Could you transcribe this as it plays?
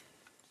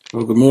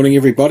Well, good morning,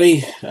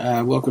 everybody.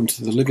 Welcome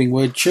to the Living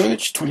Word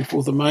Church,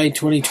 24th of May,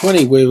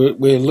 2020.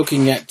 We're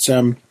looking at,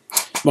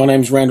 my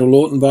name's Randall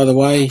Lawton, by the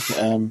way.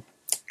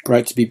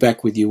 Great to be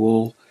back with you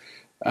all.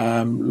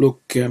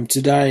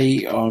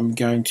 Today I'm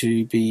going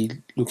to be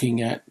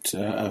looking at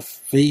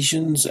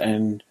Ephesians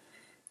and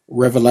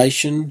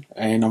Revelation,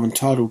 and I'm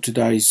entitled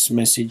today's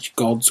message,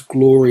 God's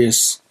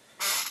Glorious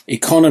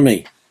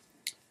Economy.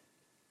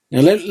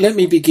 Now, let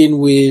me begin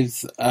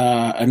with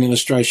an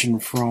illustration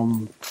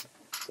from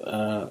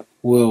a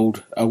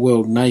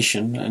world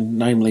nation, and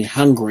namely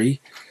Hungary.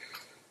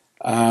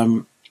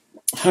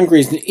 Hungary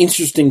is an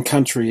interesting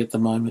country at the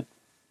moment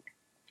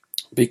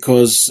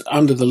because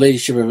under the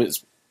leadership of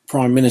its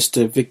Prime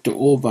Minister Viktor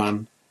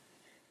Orban,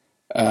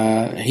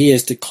 he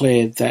has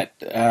declared that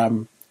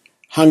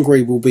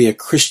Hungary will be a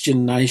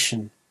Christian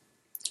nation,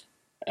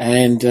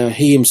 and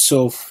he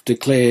himself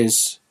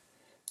declares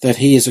that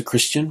he is a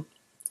Christian.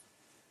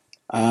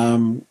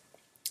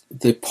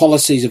 The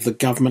policies of the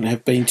government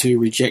have been to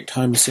reject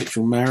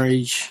homosexual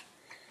marriage,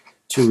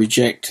 to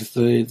reject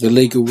the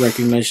legal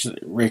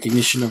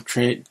recognition of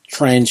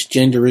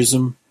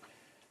transgenderism.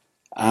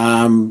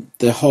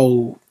 The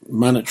whole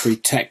monetary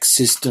tax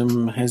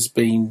system has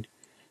been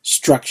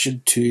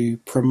structured to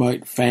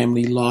promote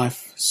family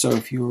life. So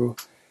if you're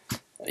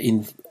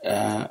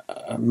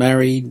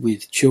married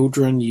with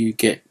children, you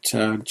get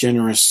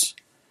generous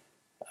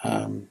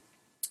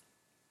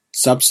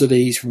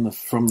subsidies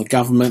from the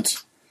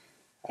government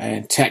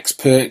and tax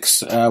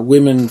perks.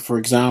 Women, for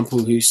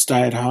example, who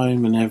stay at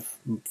home and have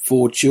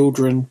 4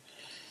 children,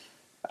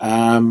 they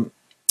are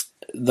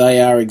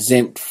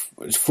exempt. 4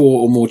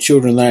 or more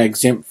children, they are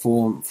exempt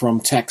from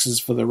taxes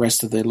for the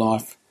rest of their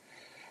life.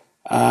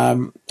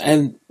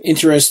 And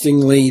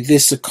interestingly,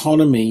 this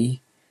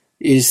economy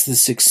is the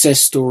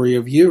success story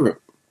of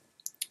Europe.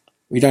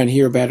 We don't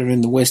hear about it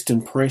in the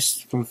Western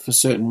press for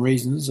certain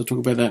reasons. I'll talk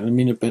about that in a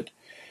minute, but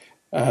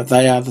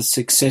they are the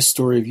success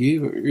story of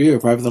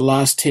Europe. Over the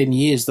last 10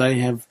 years, they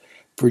have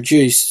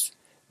produced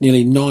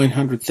nearly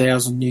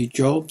 900,000 new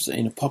jobs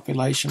in a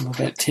population of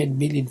about 10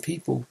 million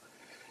people,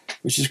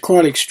 which is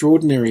quite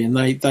extraordinary. And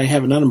they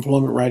have an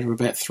unemployment rate of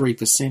about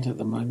 3% at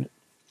the moment.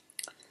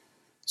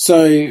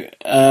 So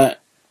the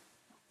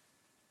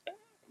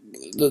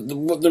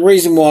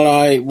reason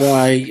why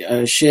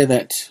I share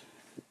that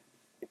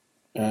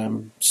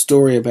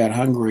story about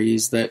Hungary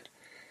is that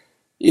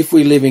if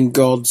we live in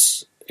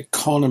God's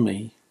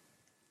economy,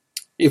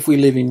 if we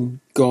live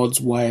in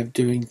God's way of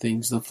doing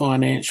things, the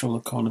financial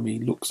economy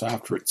looks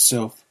after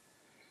itself.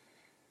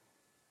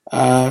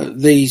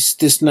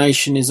 This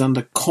nation is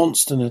under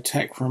constant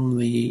attack from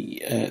the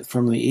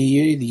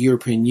EU, the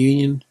European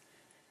Union,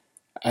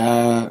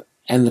 and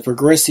the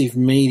progressive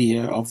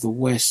media of the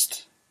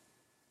West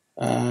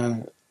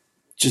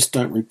just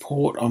don't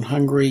report on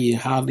Hungary. You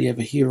hardly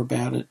ever hear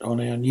about it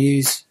on our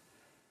news,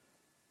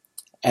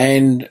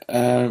 and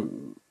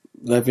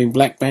they've been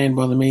black banned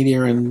by the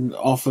media, and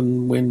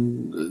often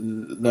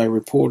when they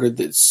reported,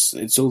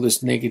 it's all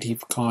this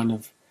negative kind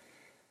of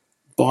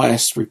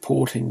biased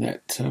reporting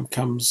that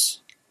comes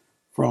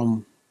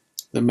from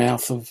the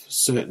mouth of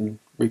certain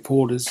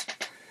reporters.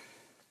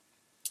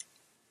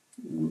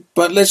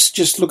 But let's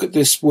just look at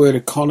this word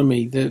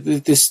economy.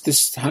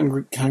 This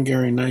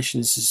Hungarian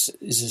nation is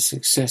a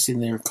success in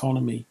their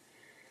economy,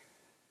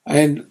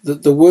 and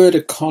the word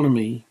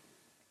economy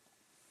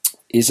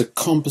is a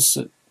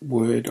composite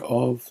word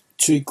of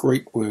 2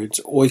 Greek words,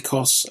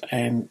 oikos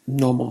and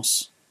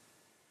nomos.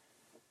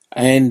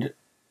 And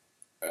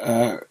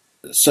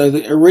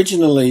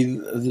originally,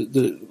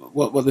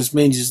 what this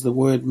means is the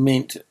word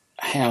meant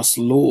house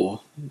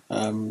law,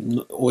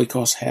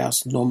 oikos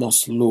house,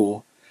 nomos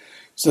law.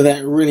 So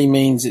that really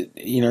means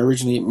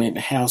originally it meant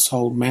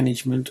household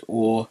management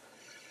or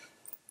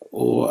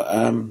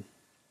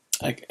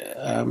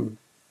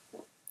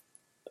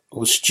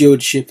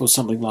stewardship or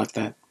something like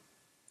that.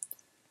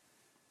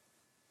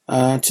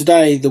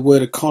 Today, the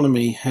word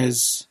economy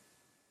has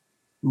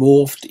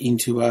morphed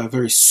into a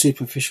very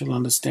superficial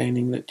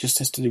understanding that just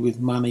has to do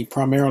with money,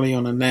 primarily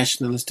on a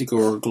nationalistic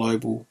or a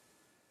global,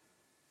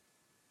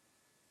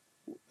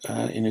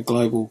 in a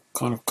global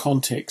kind of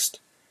context.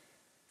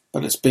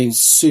 But it's been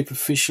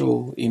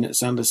superficial in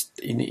its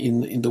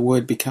in the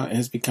word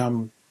has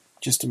become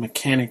just a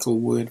mechanical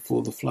word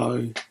for the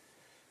flow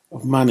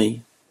of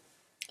money.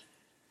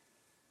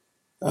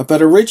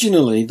 But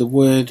originally, the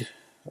word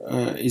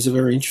is a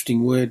very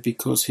interesting word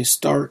because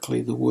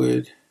historically the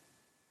word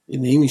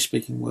in the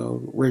English-speaking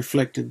world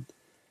reflected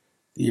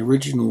the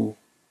original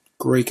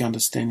Greek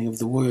understanding of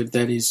the word.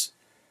 That is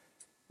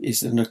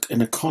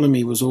an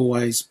economy was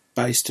always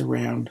based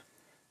around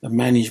the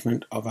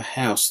management of a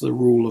house, the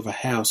rule of a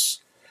house.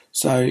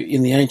 So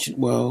in the ancient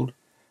world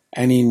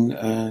and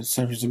in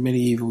some of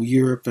medieval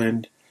Europe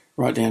and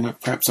right down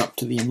perhaps up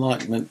to the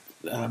Enlightenment,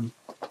 an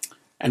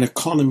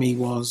economy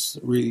was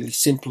really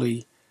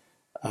simply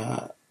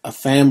a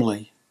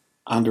family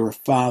under a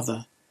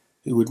father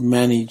who would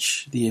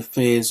manage the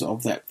affairs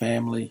of that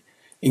family,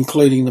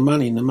 including the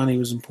money. And the money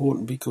was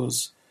important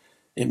because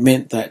it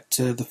meant that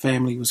the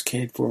family was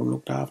cared for and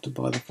looked after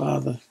by the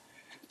father.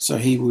 So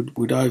he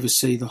would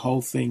oversee the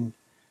whole thing,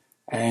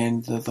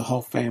 and the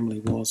whole family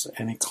was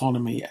an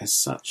economy as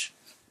such.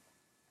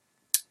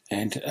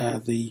 And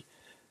the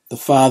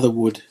father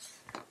would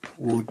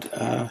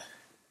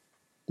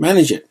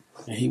manage it.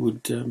 He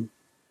would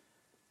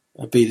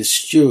be the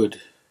steward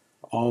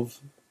of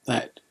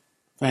that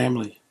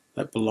family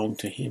that belonged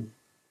to him.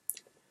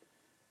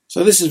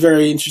 So this is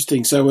very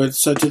interesting. So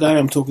today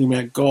I'm talking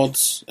about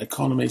God's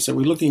economy. So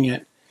we're looking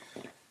at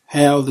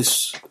how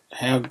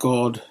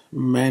God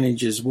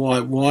manages,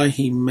 why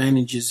he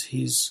manages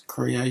his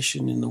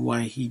creation in the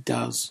way he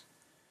does,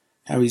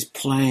 how he's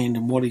planned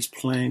and what he's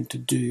planned to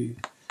do,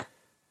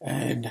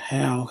 and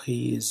how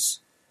he is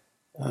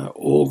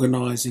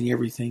organising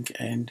everything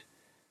and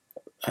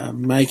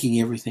making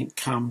everything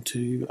come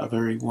to a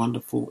very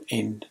wonderful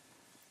end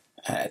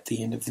at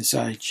the end of this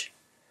age.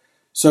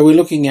 So we're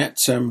looking at,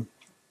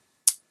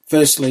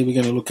 firstly,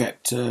 we're going to look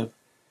at,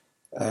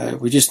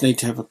 we just need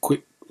to have a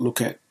quick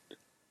look at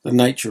the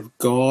nature of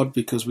God,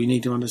 because we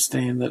need to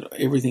understand that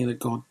everything that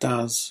God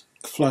does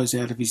flows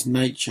out of his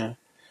nature.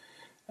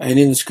 And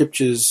in the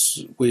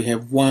scriptures, we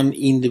have one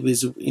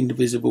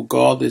indivisible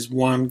God. There's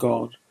one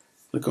God,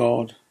 the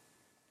God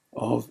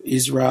of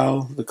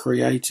Israel, the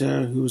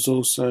Creator, who is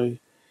also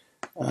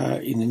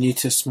in the New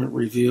Testament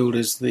revealed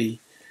as the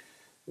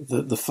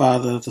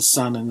Father, the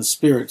Son, and the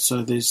Spirit.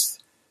 So there's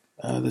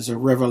a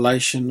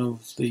revelation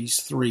of these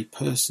three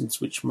persons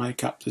which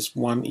make up this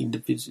one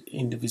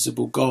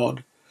indivisible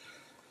God.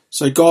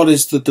 So God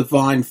is the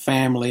divine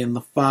family, and the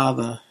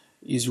Father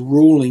is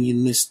ruling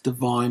in this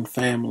divine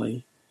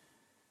family,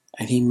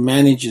 and he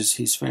manages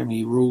his family,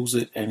 he rules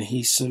it, and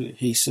he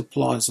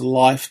supplies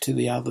life to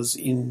the others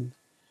in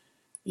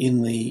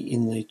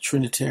the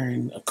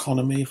Trinitarian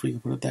economy, if we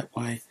can put it that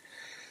way.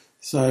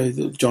 So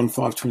John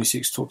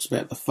 5:26 talks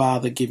about the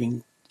Father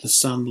giving the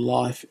Son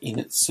life in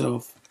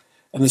itself,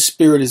 and the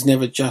Spirit is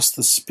never just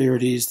the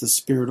Spirit, he is the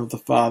Spirit of the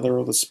Father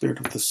or the Spirit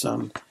of the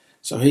Son.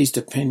 So he's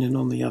dependent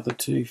on the other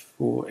two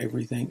for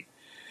everything.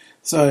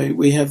 So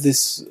we have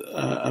this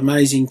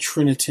amazing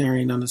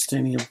Trinitarian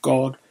understanding of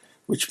God,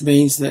 which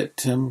means that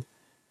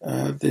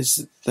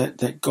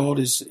that God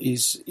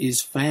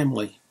is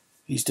family,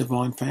 his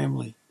divine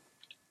family.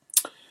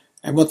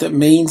 And what that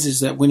means is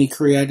that when he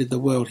created the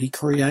world, he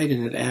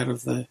created it out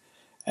of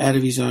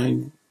his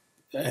own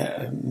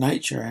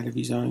nature, out of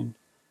his own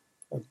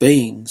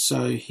being.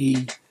 So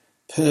he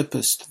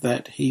purposed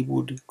that he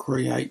would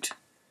create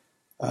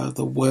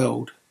the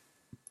world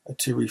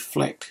to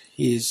reflect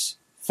his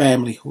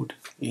familyhood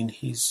in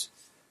his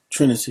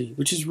Trinity,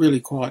 which is really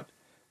quite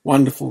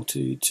wonderful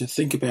to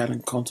think about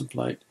and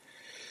contemplate.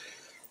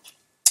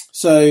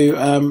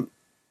 So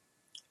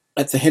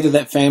at the head of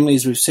that family,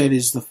 as we've said,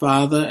 is the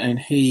Father, and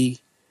he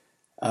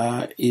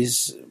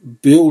is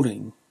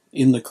building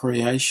in the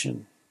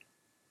creation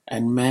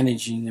and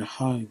managing a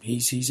home.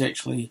 He's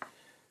actually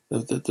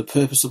the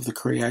purpose of the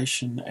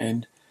creation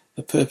and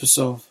the purpose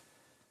of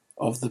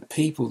the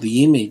people,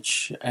 the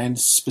image, and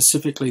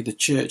specifically the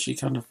church, the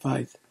kind of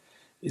faith,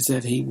 is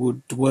that he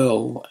would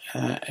dwell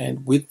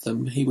and with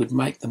them, he would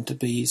make them to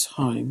be his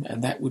home,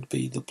 and that would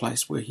be the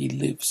place where he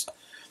lives.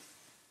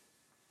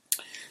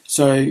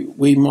 So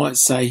we might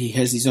say he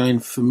has his own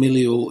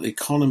familial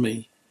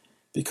economy,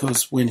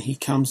 because when he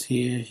comes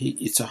here,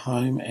 it's a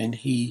home, and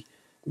he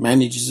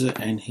manages it,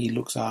 and he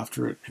looks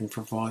after it and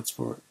provides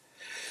for it.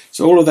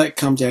 So all of that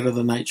comes out of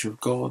the nature of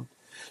God.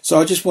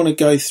 So I just want to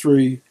go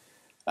through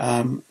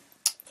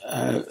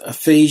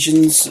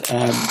Ephesians,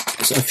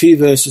 so a few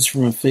verses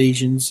from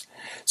Ephesians.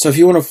 So if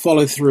you want to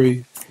follow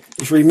through,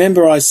 if you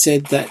remember, I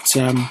said that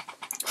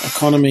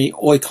economy,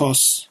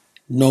 oikos,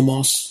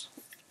 nomos,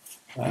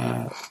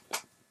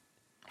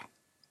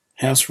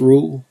 house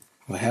rule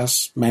or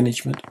house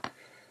management.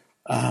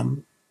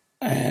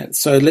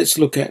 So let's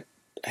look at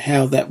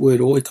how that word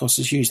oikos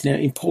is used. Now,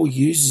 Paul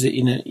uses it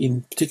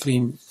in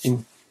particularly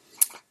in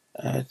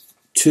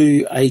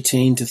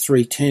 2:18 to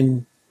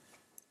 3:10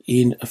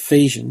 in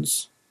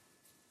Ephesians.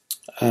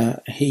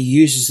 He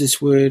uses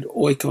this word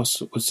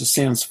oikos, which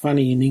sounds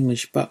funny in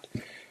English, but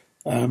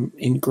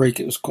in Greek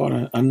it was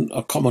quite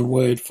a common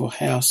word for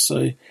house.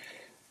 So,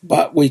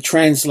 but we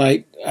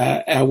translate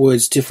our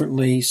words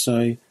differently.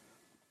 So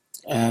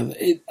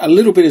a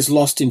little bit is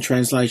lost in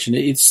translation.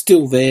 It's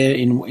still there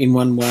in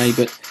one way,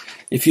 but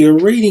if you're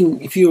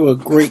a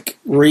Greek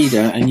reader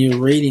and you're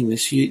reading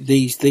this,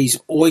 these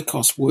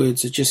oikos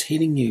words are just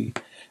hitting you,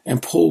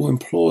 and Paul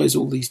employs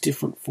all these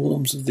different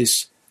forms of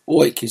this.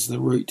 Oik is the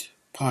root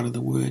part of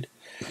the word,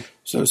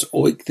 so it's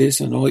oik this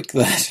and oik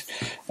that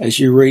as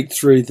you read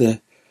through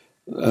the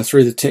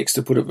text,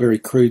 to put it very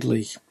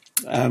crudely.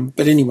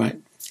 But anyway,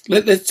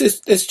 let's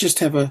just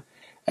have a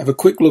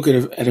quick look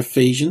at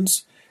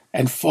Ephesians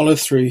and follow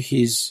through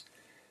his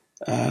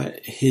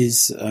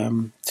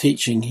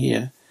teaching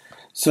here.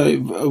 So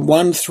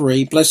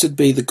 1:3, blessed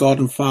be the God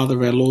and Father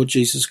of our Lord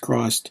Jesus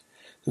Christ,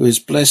 who has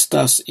blessed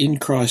us in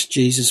Christ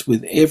Jesus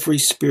with every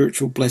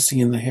spiritual blessing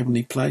in the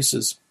heavenly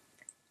places.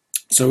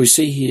 So we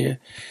see here,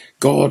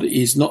 God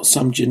is not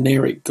some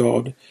generic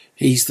God.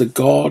 He's the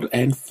God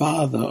and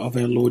Father of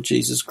our Lord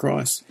Jesus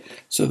Christ.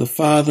 So the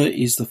Father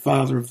is the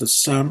Father of the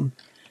Son.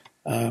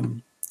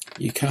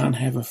 You can't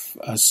have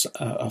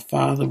a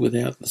Father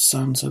without the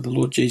Son. So the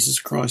Lord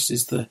Jesus Christ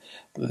is the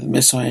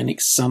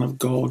Messianic Son of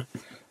God,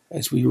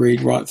 as we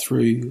read right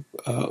through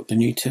the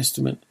New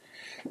Testament.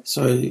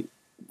 So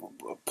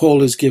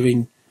Paul is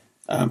giving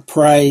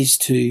praise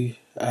to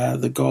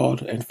the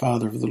God and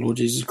Father of the Lord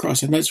Jesus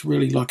Christ. And that's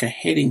really like a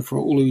heading for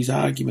all of his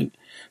argument,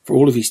 for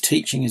all of his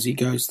teaching as he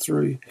goes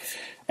through.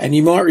 And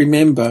you might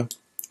remember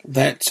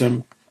that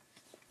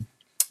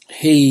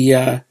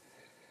he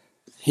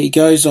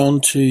goes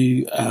on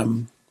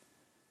to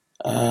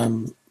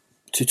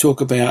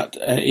talk about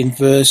in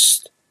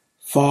verse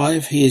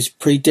 5, he has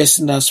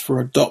predestined us for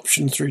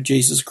adoption through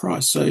Jesus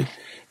Christ. So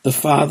the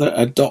Father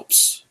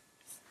adopts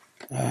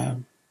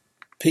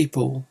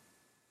people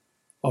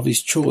of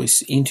his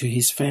choice into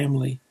his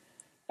family,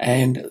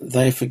 and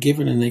they're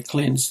forgiven and they're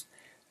cleansed,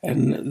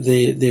 and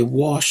they're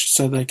washed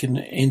so they can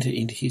enter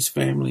into his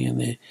family,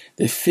 and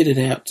they're fitted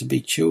out to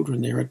be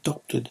children. They're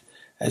adopted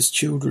as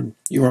children.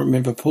 You might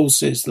remember Paul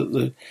says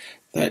that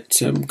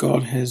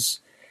God has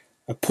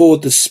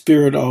poured the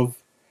Spirit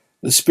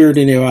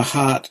into our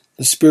heart,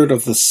 the Spirit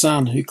of the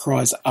Son who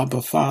cries,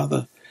 Abba,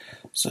 Father.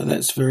 So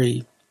that's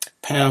very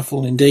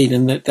powerful indeed,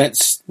 and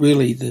that's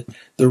really the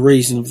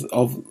reason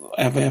of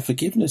our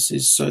forgiveness,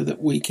 is so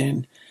that we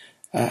can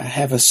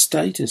have a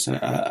status,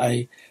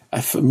 a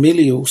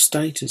familial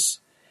status,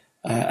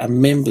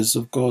 members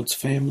of God's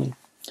family.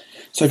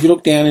 So if you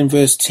look down in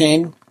verse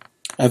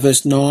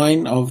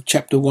 9 of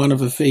chapter 1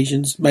 of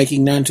Ephesians,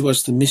 making known to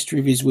us the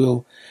mystery of his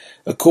will,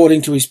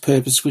 according to his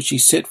purpose, which he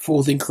set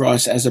forth in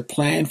Christ as a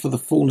plan for the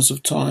fullness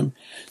of time,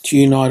 to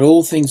unite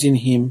all things in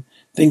him,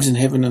 things in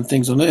heaven and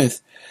things on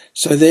earth.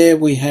 So there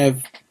we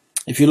have,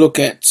 if you look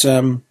at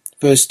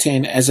verse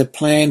 10, as a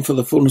plan for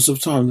the fullness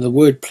of time, the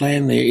word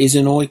plan there is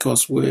an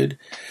oikos word,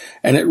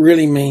 and it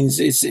really means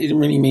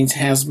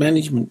house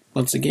management.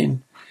 Once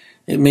again,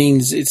 it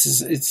means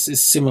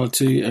it's similar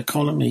to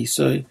economy.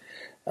 So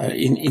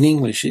in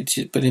English,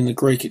 but in the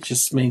Greek it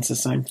just means the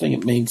same thing.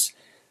 It means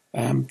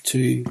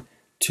to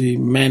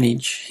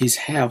manage his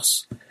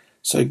house.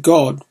 So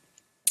God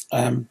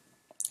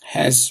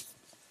has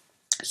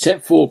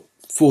set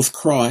forth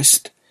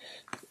Christ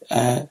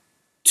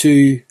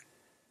to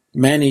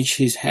manage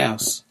his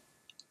house,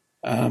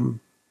 and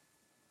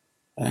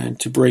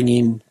to bring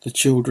in the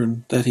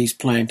children that he's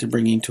planned to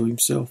bring into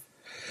himself.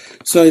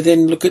 So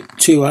then look at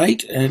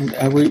 2:8, and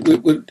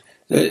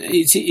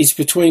it's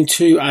between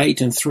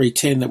 2:8 and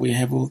 3:10 that we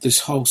have all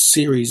this whole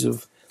series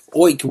of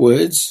oik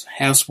words,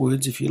 house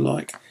words, if you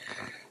like.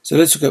 So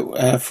let's look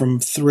at from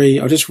 3.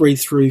 I'll just read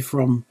through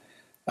from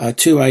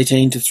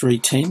 2:18 to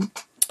 3:10.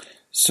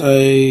 So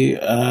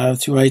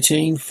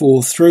 2:18,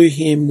 for through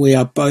him we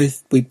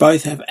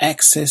both have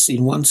access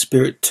in one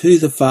Spirit to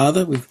the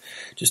Father. We've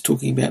just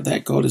talking about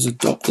that. God has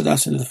adopted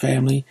us into the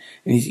family,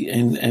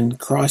 and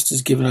Christ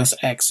has given us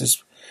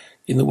access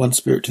in the one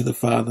Spirit to the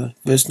Father.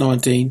 Verse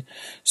 19,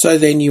 so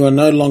then you are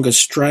no longer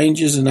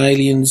strangers and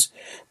aliens,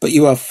 but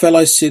you are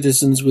fellow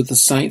citizens with the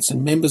saints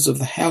and members of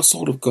the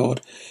household of God,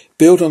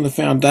 built on the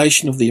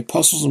foundation of the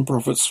apostles and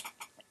prophets,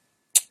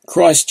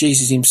 Christ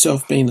Jesus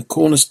himself being the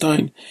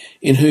cornerstone,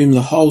 in whom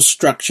the whole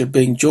structure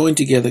being joined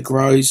together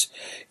grows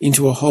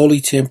into a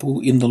holy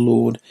temple in the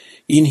Lord.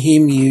 In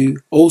him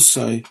you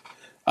also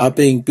are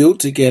being built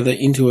together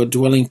into a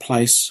dwelling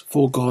place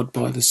for God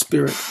by the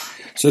Spirit.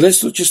 So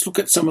let's just look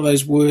at some of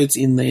those words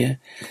in there.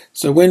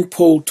 So when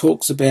Paul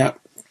talks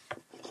about,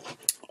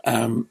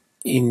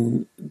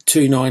 in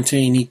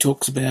 2:19, he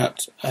talks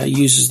about,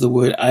 uses the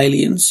word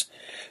aliens.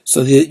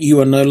 So that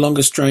you are no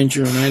longer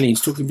stranger and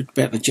aliens, talking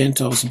about the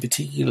Gentiles in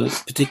particular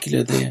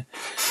there.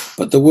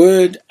 But the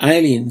word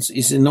aliens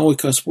is an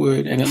oikos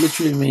word, and it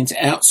literally means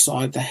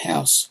outside the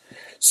house.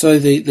 So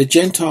the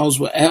Gentiles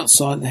were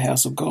outside the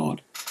house of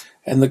God,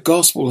 and the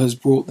gospel has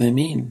brought them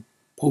in.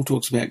 Paul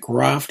talks about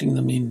grafting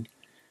them in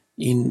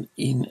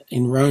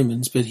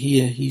Romans, but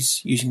here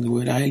he's using the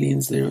word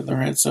aliens.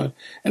 They're outside,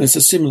 and it's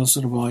a similar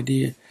sort of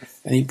idea.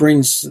 And he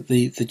brings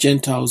the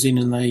Gentiles in,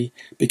 and they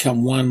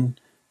become one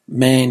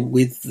man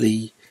with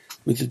the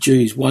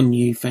Jews, one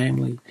new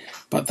family.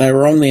 But they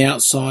were on the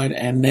outside,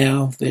 and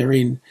now they're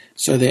in.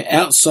 So they're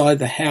outside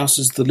the house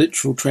is the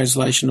literal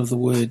translation of the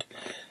word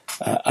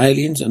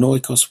aliens, an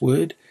oikos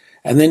word.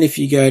 And then if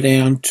you go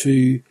down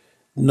to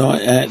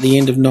at the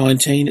end of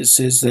 19, it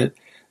says that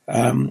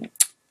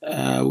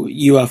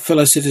you are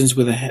fellow citizens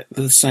with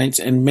the saints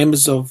and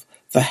members of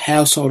the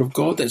household of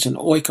God. That's an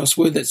oikos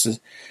word.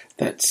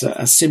 That's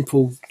a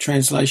simple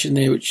translation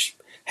there, which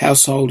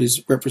household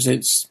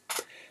represents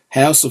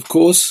house, of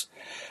course.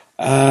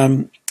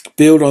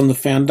 Build on the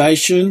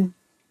foundation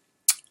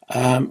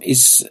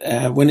is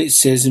when it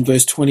says in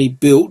verse 20,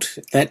 built,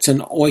 that's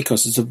an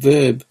oikos. It's a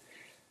verb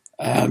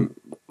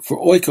for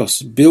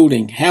oikos,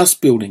 building, house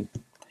building.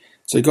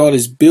 So God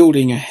is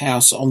building a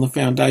house on the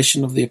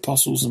foundation of the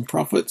apostles and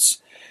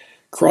prophets.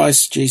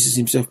 Christ Jesus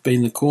himself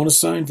being the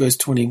cornerstone, verse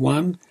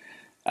 21.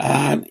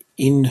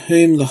 in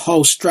whom the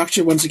whole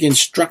structure, once again,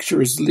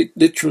 structure is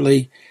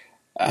literally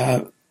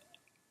a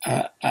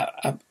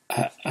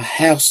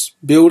house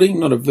building,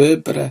 not a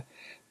verb,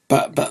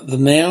 but the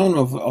noun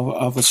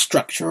of a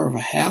structure of a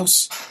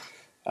house.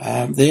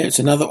 There, it's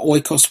another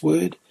oikos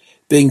word,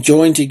 being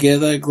joined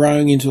together,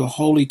 growing into a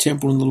holy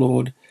temple in the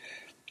Lord.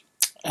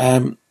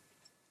 And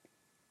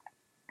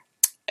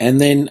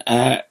then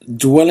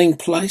dwelling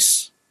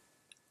place.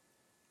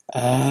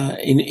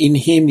 In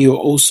him you're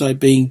also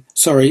being,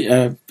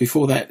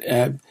 before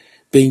that,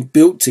 being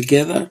built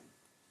together.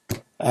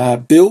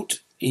 Built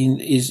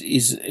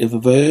is a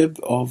verb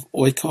of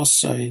oikos,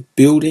 so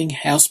building,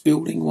 house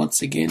building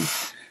once again.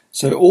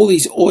 So all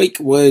these oik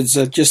words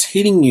are just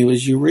hitting you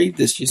as you read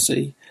this, you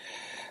see.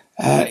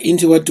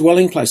 Into a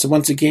dwelling place. So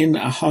once again,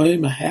 a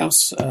home, a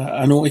house,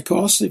 an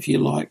oikos, if you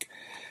like,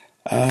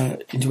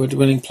 into a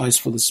dwelling place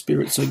for the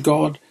Spirit. So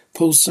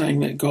Paul's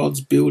saying that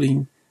God's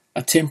building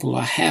a temple,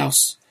 a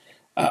house,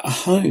 a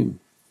home.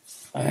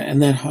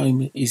 And that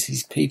home is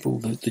his people,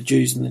 the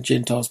Jews and the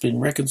Gentiles being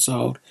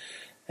reconciled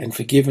and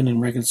forgiven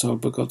and reconciled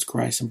by God's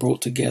grace and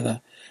brought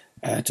together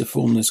to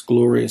form this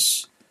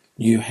glorious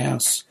new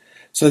house.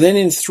 So then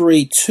in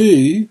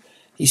 3:2,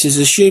 he says,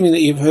 assuming that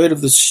you've heard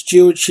of the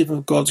stewardship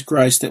of God's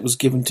grace that was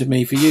given to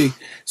me for you.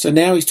 So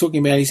now he's talking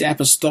about his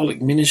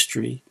apostolic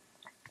ministry,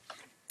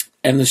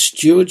 and the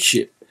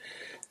stewardship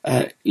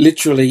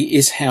literally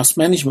is house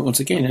management, once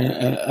again,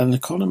 an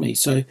economy.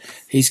 So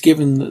he's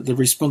given the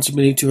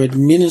responsibility to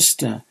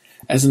administer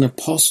as an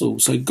apostle.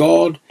 So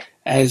God,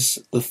 as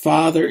the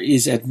Father,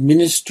 is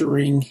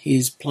administering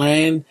his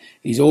plan,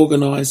 he's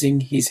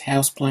organising his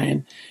house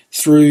plan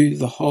through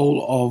the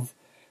whole of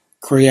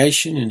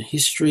creation and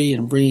history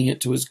and bringing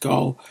it to its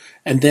goal.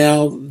 And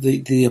now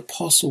the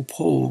Apostle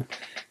Paul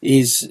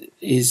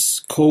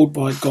is called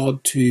by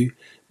God to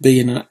be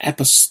an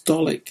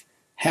apostolic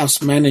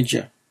house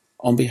manager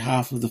on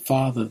behalf of the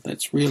Father.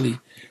 That's really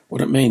what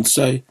it means.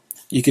 So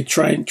you could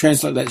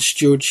translate that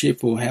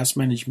stewardship or house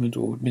management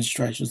or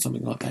administration,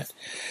 something like that.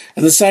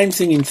 And the same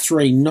thing in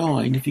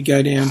 3:9, if you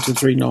go down to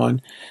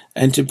 3:9,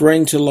 and to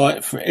bring to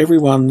light for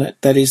everyone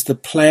that is the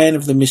plan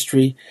of the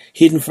mystery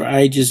hidden for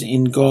ages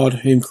in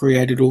God whom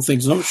created all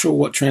things. I'm not sure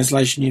what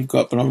translation you've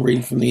got, but I'm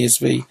reading from the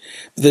ESV.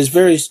 But there's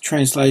various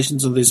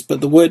translations of this,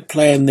 but the word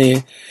plan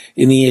there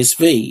in the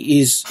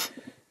ESV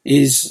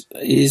is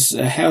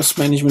a house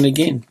management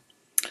again.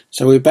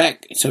 So we're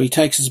back. So he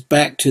takes us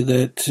back to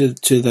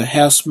the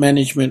house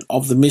management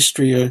of the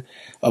mystery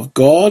of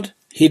God,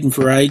 hidden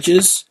for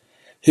ages,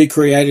 who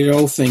created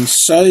all things,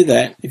 so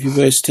that, if you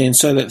verse 10,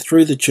 so that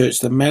through the church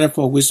the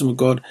manifold wisdom of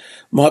God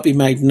might be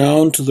made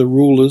known to the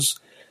rulers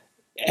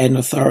and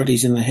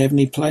authorities in the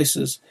heavenly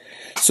places.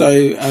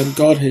 So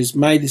God has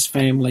made this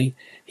family.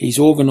 He's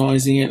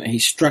organising it.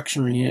 He's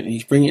structuring it.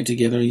 He's bringing it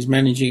together. He's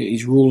managing it.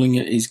 He's ruling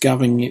it. He's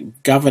governing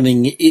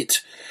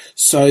it,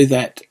 so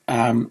that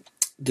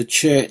the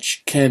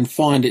church can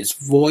find its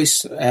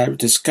voice,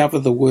 discover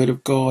the word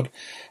of God,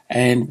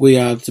 and we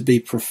are to be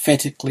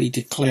prophetically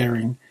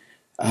declaring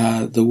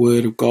the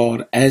word of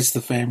God as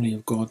the family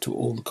of God to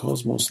all the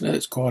cosmos. Now,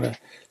 it's quite a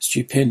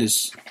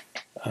stupendous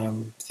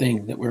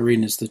thing that we're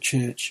in as the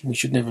church. We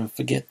should never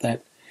forget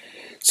that.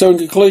 So in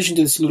conclusion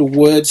to this little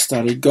word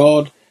study,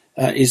 God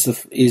is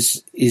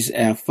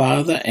our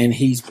Father, and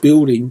he's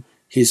building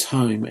his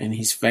home and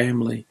his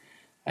family.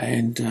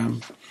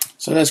 And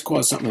so that's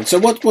quite something. So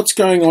what's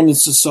going on in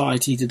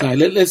society today?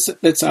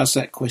 Let's ask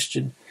that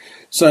question.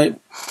 So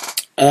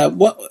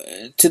what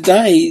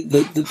today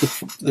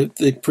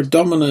the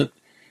predominant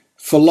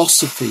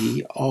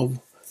philosophy of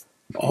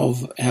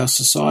our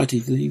society,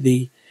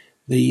 the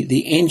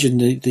engine,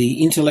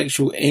 the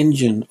intellectual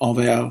engine of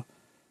our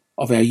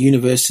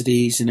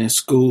universities and our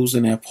schools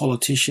and our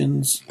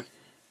politicians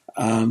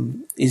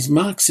is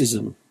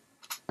Marxism.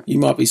 You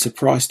might be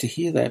surprised to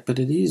hear that, but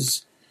it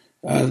is.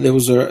 There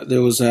was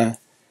a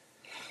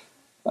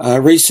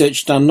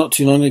research done not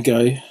too long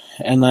ago,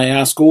 and they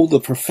asked all the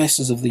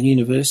professors of the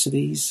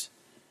universities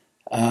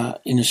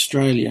in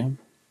Australia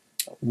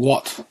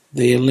what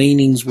their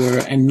leanings were,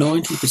 and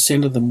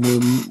 90% of them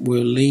were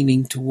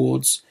leaning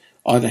towards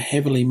either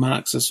heavily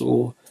Marxist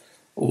or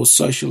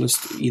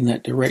socialist in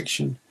that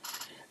direction.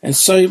 And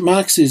so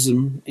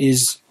Marxism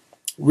is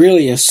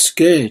really a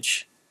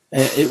scourge.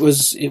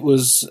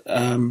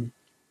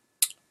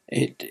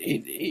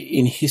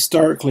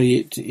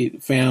 Historically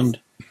it found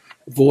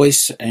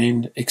voice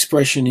and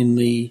expression in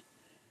the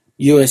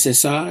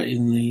USSR,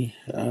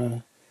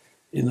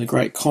 in the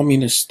great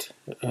communist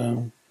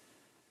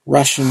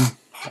Russian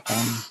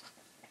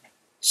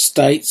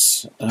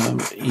states,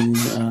 and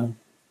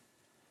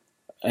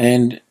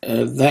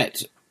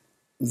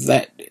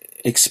that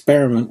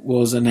experiment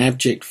was an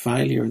abject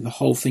failure. The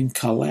whole thing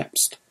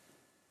collapsed,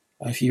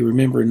 if you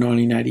remember, in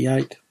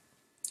 1988.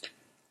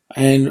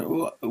 And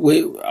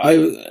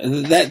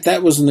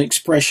that was an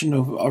expression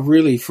of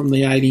really from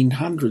the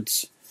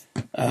 1800s,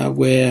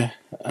 where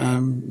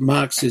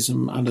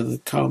Marxism, under the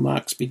Karl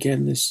Marx,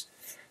 began this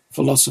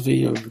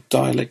philosophy of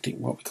dialectic,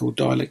 what we call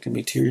dialectic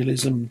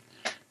materialism,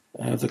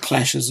 the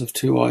clashes of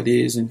two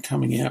ideas and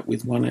coming out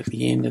with one at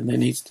the end, and there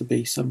needs to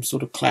be some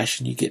sort of clash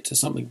and you get to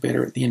something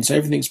better at the end. So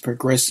everything's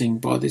progressing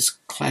by this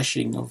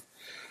clashing of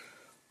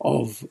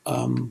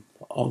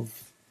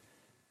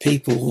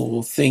people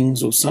or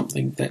things or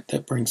something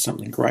that brings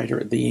something greater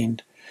at the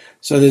end.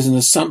 So there's an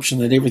assumption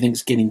that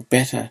everything's getting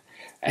better,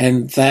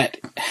 and that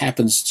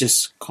happens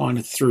just kind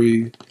of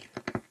through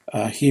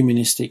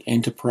humanistic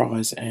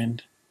enterprise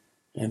and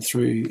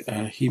through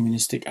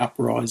humanistic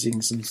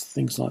uprisings and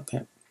things like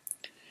that.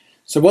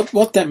 So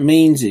what that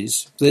means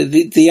is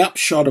the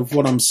upshot of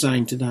what I'm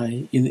saying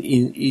today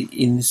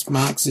in this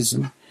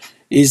Marxism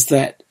is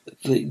that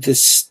the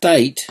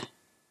state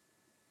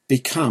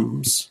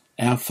becomes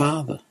our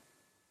father.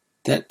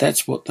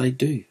 That's what they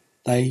do.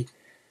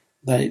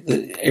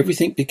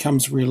 Everything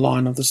becomes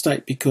reliant on the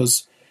state,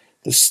 because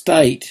the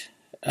state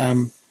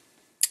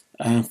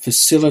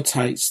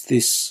facilitates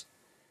this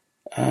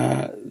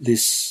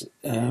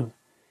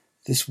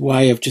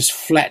way of just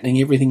flattening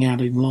everything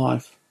out in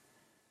life,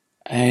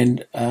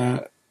 and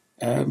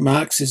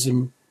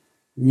Marxism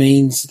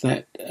means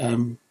that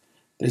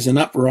there's an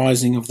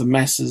uprising of the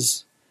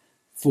masses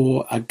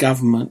for a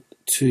government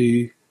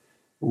to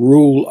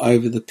rule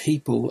over the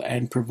people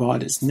and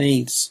provide its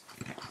needs.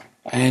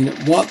 And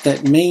what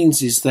that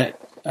means is that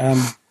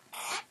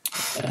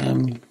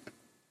the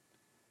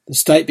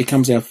state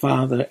becomes our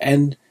father,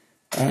 and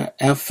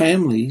our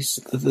families,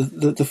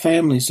 the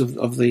families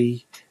of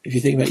the, if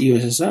you think about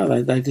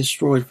USSR, they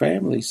destroyed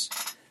families.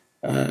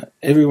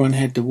 Everyone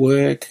had to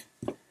work.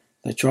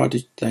 They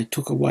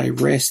took away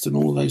rest and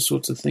all those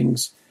sorts of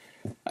things.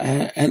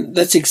 And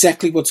that's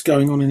exactly what's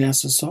going on in our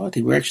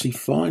society. We're actually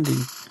finding,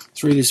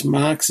 through this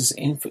Marxist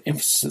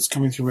emphasis that's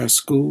coming through our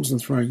schools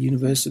and through our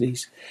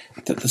universities,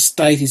 that the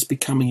state is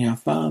becoming our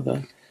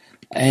father,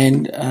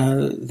 and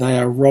they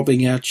are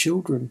robbing our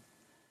children.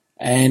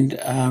 And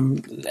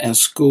our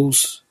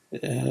schools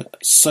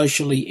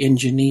socially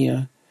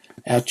engineer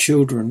our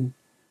children.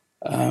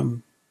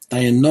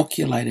 They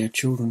inoculate our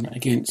children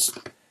against,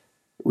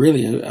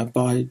 really,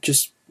 by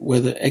just,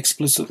 whether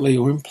explicitly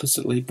or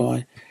implicitly,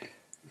 by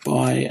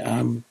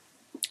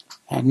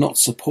not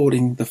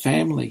supporting the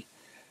family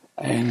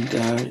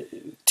and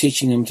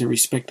teaching them to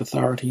respect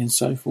authority and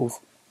so forth.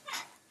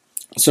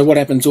 So what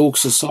happens? All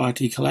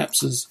society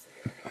collapses,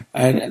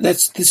 and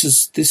this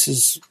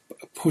has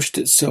pushed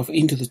itself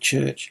into the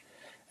church.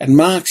 And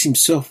Marx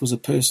himself was a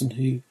person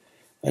who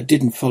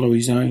didn't follow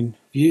his own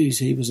views.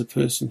 He was a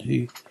person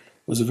who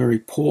was a very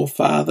poor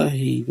father.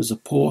 He was a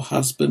poor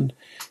husband.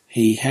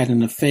 He had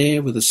an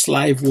affair with a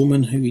slave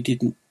woman who he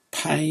didn't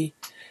pay.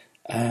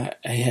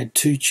 He had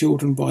 2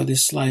 children by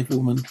this slave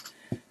woman.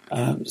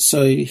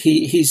 So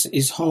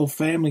his whole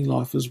family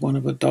life was one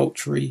of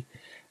adultery,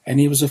 and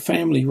he was a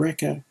family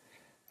wrecker.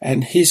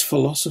 And his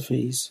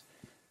philosophies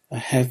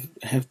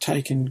have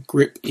taken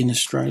grip in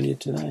Australia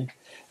today,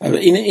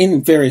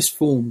 in various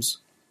forms.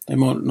 They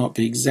might not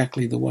be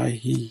exactly the way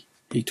he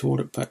taught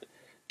it, but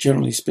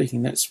generally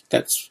speaking,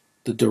 that's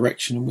the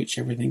direction in which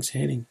everything's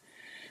heading.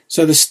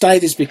 So the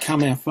state has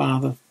become our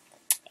father,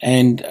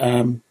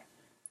 and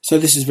so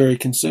this is very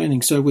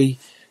concerning. So we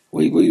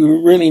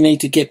really need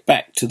to get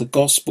back to the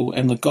gospel,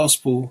 and the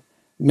gospel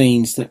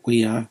means that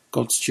we are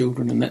God's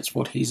children, and that's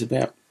what he's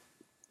about.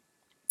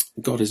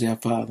 God is our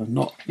father,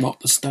 not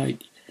the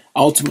state.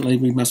 Ultimately,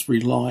 we must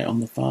rely on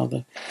the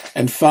Father,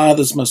 and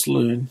fathers must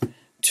learn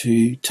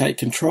to take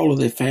control of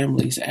their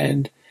families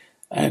and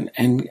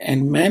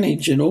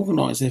manage and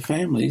organise their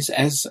families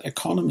as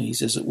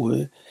economies, as it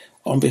were,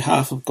 on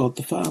behalf of God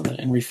the Father,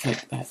 and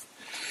reflect that.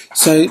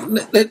 So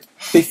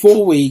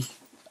before we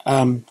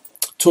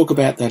talk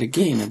about that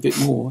again a bit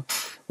more,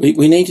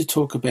 we need to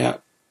talk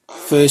about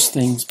first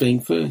things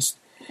being first.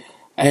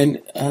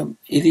 And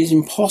it is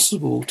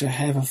impossible to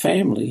have a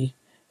family,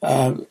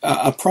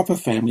 a proper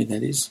family,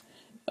 that is.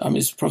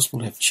 It's possible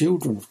to have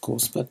children, of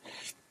course, but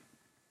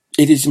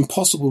it is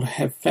impossible to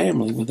have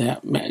family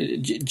without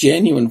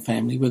genuine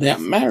family without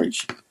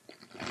marriage.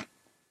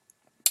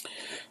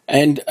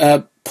 And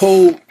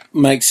Paul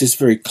makes this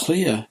very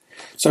clear.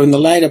 So in the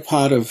later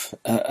part of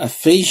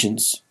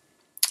Ephesians,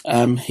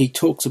 he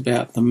talks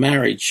about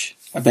marriage,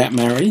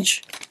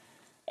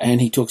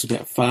 and he talks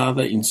about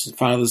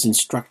fathers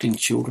instructing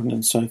children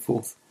and so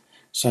forth.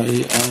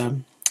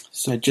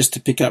 So just to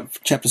pick up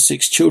chapter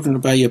 6, children,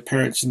 obey your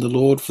parents in the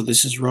Lord, for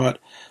this is right.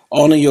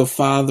 Honour your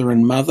father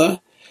and mother,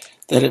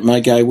 that it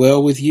may go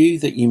well with you,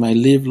 that you may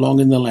live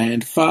long in the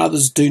land.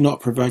 Fathers, do not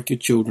provoke your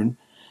children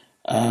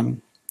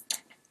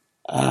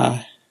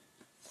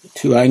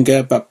to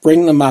anger, but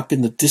bring them up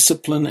in the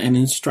discipline and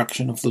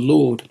instruction of the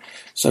Lord.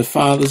 So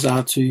fathers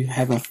are to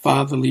have a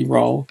fatherly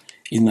role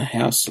in the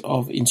house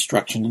of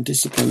instruction and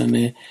discipline,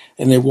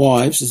 and their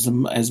wives,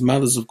 as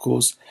mothers, of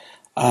course,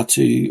 are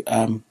to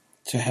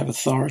have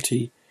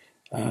authority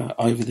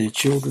over their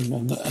children,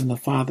 and the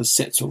father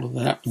sets all of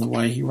that up in the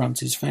way he runs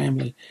his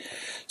family.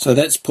 So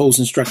that's Paul's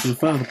instruction to the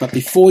father. But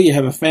before you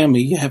have a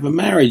family, you have a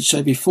marriage.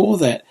 So before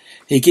that,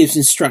 he gives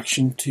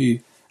instruction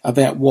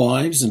about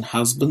wives and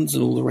husbands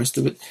and all the rest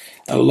of it.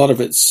 A lot of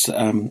it's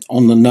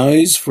on the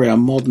nose for our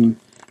modern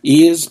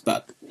ears,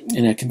 but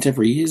in our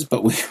contemporary ears,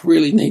 but we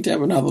really need to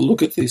have another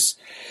look at this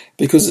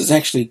because it's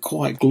actually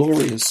quite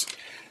glorious.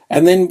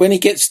 And then when he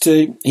gets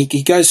to,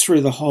 he goes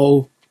through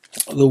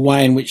the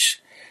way in which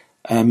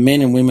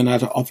men and women are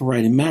to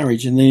operate in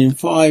marriage. And then in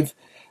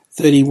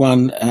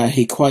 5:31,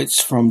 he quotes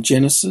from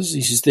Genesis.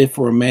 He says,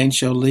 "Therefore a man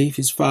shall leave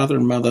his father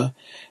and mother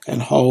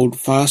and hold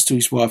fast to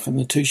his wife, and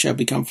the two shall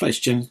become flesh."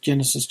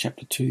 Genesis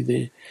chapter 2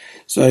 there.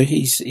 So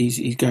he's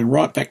going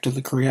right back to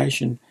the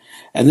creation.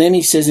 And then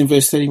he says in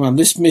verse 31,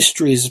 this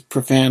mystery is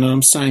profound, and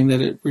I'm saying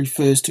that it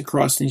refers to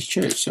Christ and his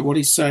church. So what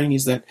he's saying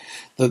is that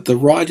the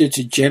writer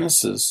to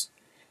Genesis,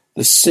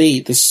 the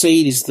seed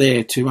is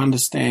there to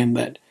understand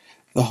that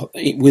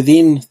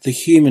within the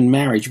human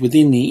marriage,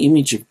 within the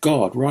image of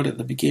God, right at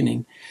the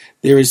beginning,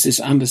 there is this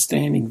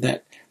understanding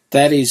that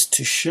is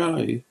to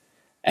show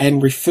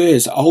and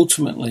refers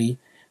ultimately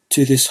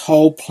to this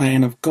whole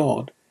plan of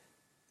God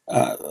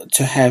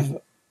to have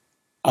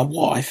a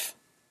wife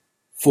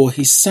for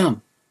his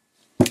son.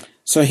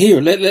 So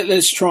here,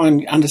 let's try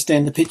and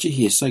understand the picture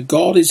here. So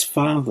God is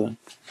Father,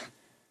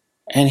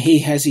 and he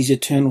has his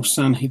eternal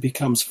Son who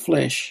becomes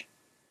flesh.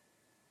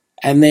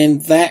 And then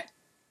that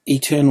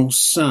eternal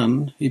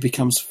Son who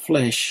becomes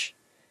flesh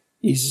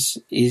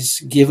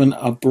is given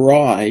a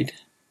bride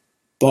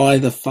by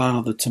the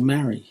Father to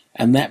marry.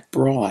 And that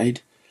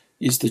bride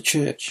is the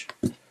church.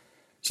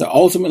 So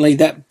ultimately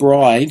that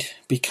bride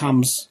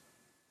becomes,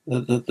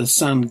 the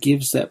Son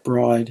gives that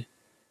bride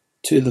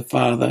to the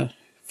Father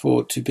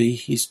to be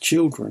his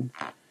children.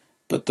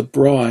 But the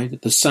bride,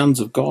 the sons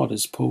of God,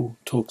 as Paul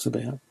talks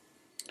about.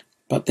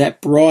 But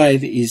that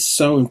bride is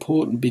so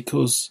important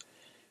because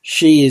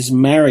she is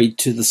married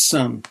to the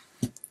Son.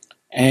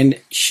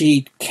 And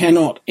she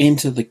cannot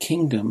enter the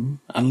kingdom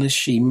unless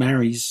she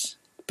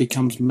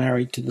becomes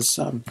married to the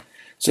Son.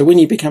 So when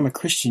you become a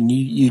Christian,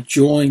 you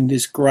join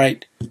this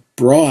great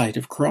bride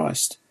of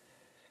Christ.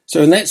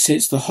 So in that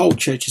sense, the whole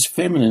church is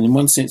feminine. In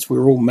one sense,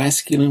 we're all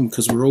masculine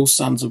because we're all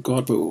sons of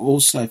God, but we're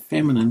also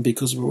feminine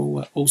because we're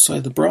all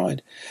also the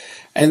bride.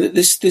 And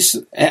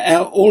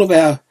all of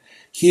our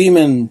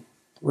human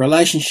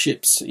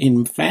relationships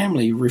in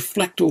family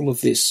reflect all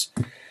of this.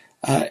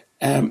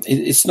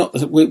 It's not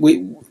that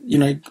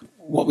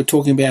what we're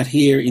talking about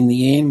here in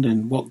the end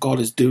and what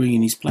God is doing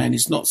in his plan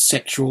is not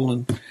sexual,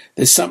 and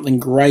there's something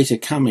greater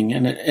coming,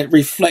 and it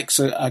reflects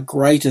a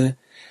greater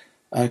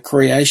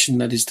creation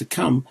that is to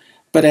come.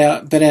 But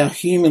our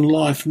human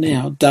life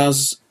now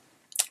does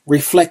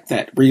reflect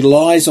that,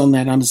 relies on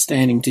that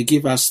understanding to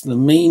give us the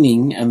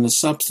meaning and the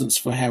substance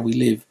for how we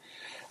live.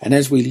 And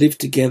as we live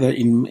together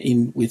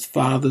with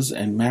fathers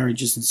and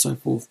marriages and so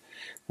forth,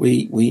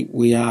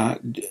 we are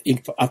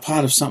a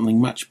part of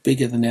something much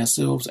bigger than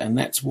ourselves, and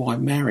that's why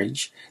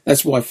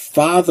that's why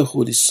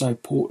fatherhood is so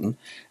important,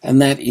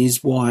 and that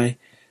is why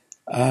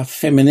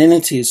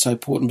femininity is so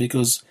important,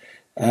 because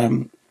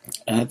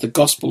the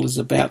gospel is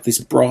about this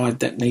bride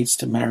that needs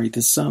to marry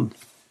the Son.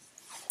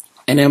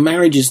 And our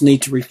marriages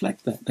need to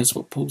reflect that. That's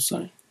what Paul's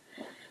saying.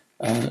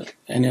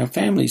 And our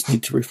families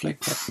need to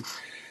reflect that.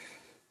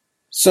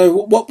 So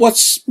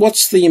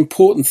what's the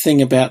important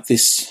thing about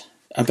this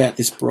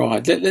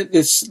bride?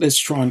 Let's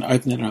try and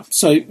open it up.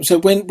 So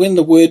when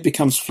the Word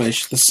becomes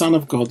flesh, the Son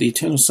of God, the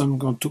eternal Son of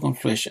God, took on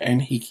flesh,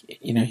 and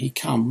he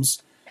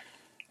comes.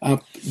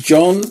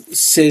 John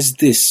says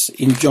this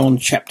in John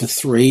chapter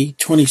 3,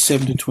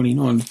 27 to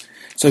 29.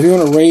 So if you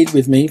want to read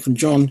with me from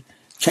John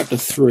chapter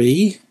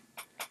 3,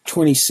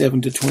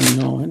 27 to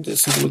 29,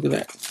 let's have a look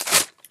at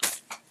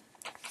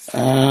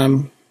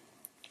that.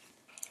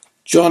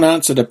 John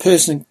answered, "A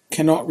person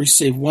cannot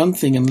receive one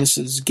thing unless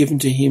it is given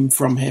to him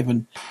from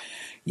heaven.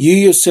 You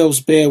yourselves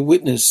bear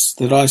witness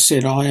that I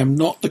said, I am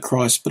not the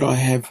Christ, but I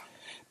have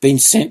been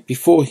sent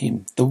before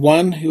him. The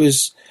one who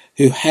has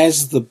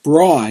the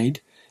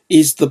bride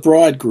is the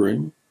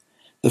bridegroom.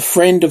 The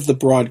friend of the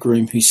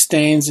bridegroom who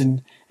stands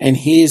and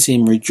hears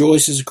him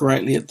rejoices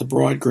greatly at the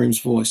bridegroom's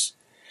voice.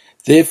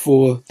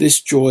 Therefore, this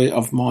joy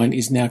of mine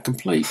is now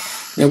complete."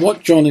 Now,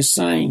 what John is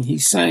saying,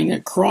 he's saying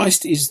that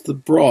Christ is the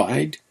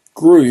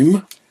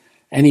bridegroom,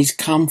 and he's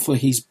come for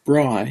his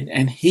bride,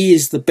 and he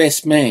is the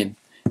best man.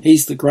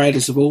 He's the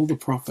greatest of all the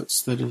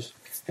prophets that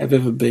have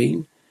ever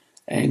been,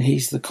 and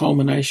he's the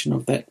culmination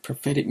of that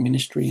prophetic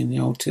ministry in the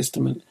Old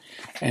Testament,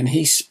 and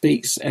he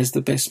speaks as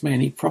the best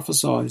man. He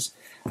prophesies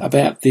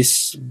about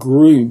this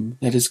groom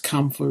that has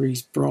come for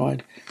his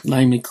bride,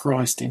 namely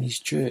Christ and his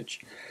church.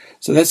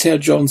 So that's how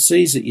John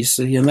sees it, you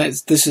see, and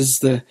this is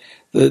the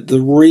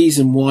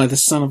reason why the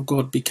Son of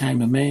God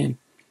became a man.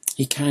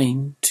 He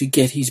came to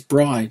get his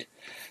bride.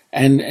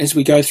 And as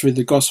we go through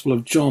the Gospel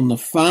of John, the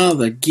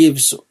Father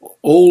gives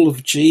all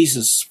of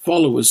Jesus'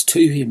 followers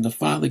to him. The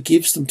Father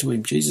gives them to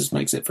him. Jesus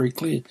makes that very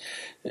clear.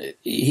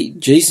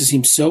 Jesus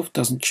himself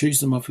doesn't choose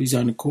them of his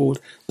own accord.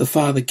 The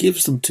Father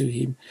gives them to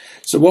him.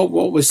 So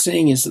what we're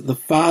seeing is that the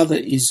Father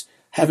is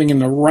having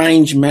an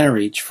arranged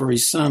marriage for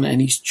his Son,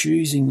 and he's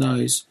choosing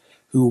those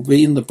who will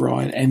be in the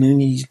bride, and then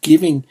he's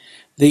giving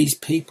these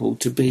people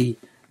to be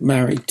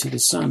married to the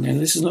Son. And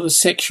this is not a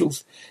sexual,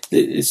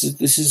 this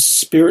is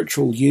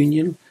spiritual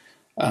union.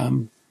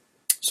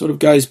 sort of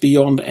goes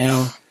beyond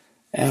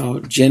our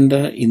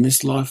gender in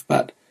this life,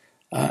 but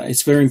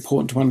it's very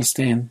important to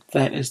understand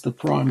that as the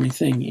primary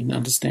thing in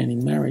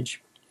understanding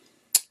marriage.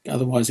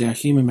 Otherwise, our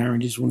human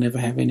marriages will never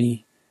have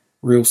any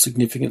real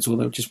significance, or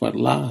they just won't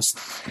last.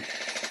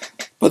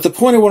 But the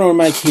point I want to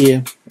make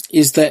here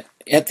is that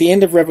at the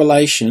end of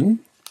Revelation,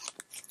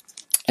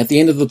 at the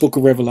end of the book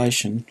of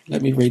Revelation,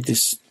 let me read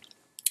this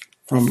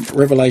from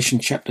Revelation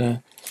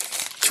chapter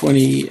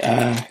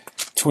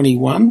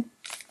 21.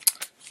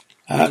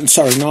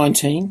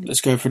 19.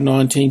 Let's go for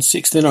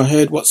 19:6. Then I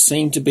heard what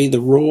seemed to be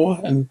the roar,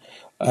 and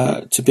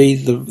to be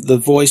the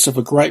voice of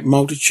a great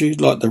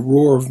multitude, like the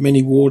roar of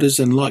many waters,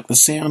 and like the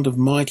sound of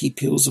mighty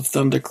peals of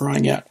thunder,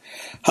 crying out,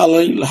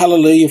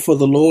 Hallelujah, for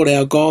the Lord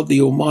our God, the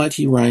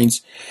Almighty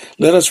reigns.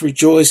 Let us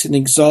rejoice and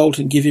exult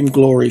and give him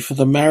glory, for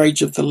the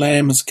marriage of the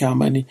Lamb has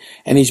come, and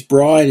his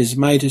bride has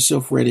made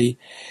herself ready.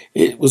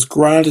 It was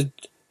granted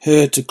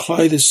her to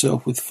clothe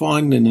herself with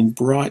fine linen,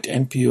 bright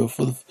and pure,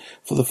 for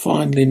the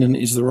fine linen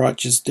is the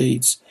righteous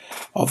deeds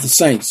of the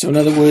saints. So in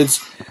other words,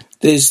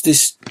 there's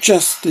this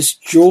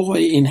joy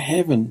in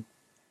heaven.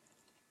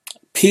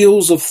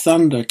 Peals of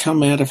thunder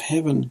come out of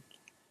heaven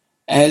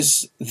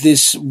as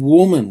this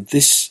woman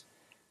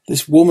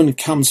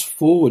comes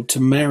forward to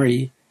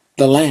marry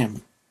the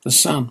Lamb, the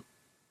Son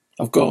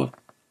of God.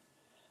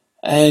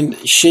 And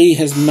she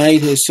has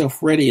made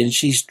herself ready, and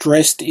she's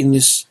dressed in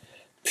this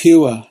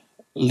pure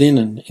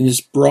linen, in this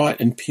bright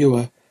and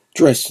pure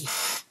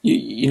dress.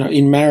 You know,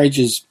 in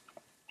marriages,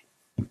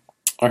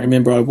 I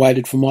remember I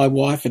waited for my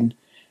wife, and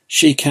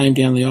she came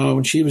down the aisle,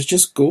 and she was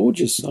just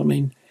gorgeous. I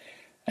mean,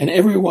 and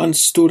everyone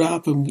stood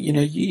up, and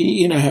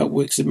you know how it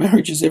works in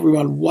marriages.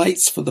 Everyone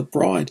waits for the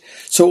bride.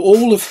 So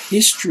all of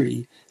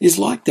history is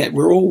like that.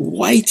 We're all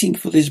waiting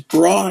for this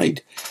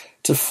bride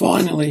to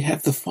finally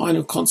have the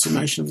final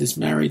consummation of this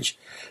marriage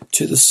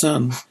to the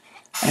Son.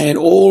 And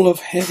all of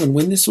heaven,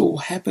 when this all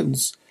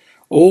happens,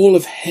 all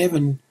of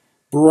heaven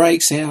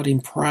breaks out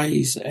in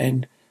praise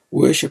and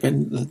worship,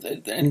 and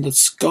the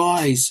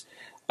skies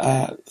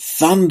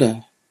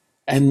thunder,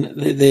 and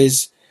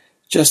there's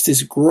just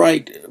this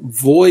great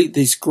void,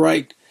 this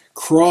great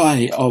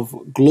cry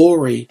of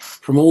glory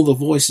from all the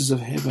voices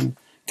of heaven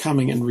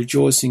coming and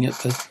rejoicing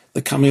at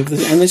the coming of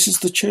and this is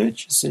the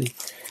church, you see.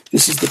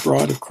 This is the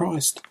bride of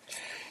Christ.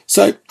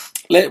 So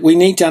we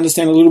need to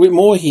understand a little bit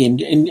more here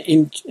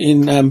in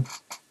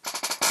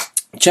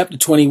chapter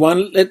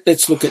 21.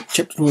 Let's look at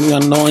chapter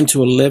 21, 9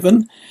 to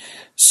 11.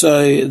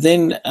 So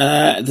then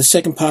the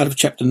second part of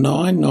chapter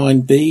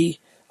 9b,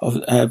 of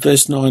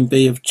verse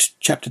 9b of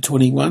chapter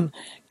 21.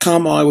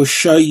 Come, I will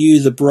show you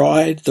the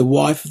bride, the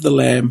wife of the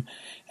Lamb.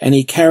 And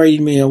he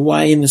carried me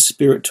away in the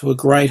Spirit to a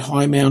great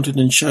high mountain,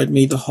 and showed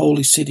me the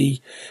holy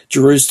city,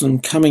 Jerusalem,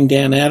 coming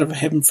down out of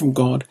heaven from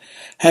God,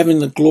 having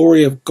the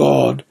glory of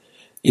God,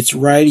 its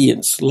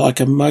radiance like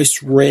a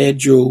most rare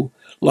jewel,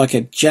 like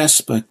a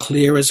jasper,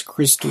 clear as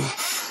crystal.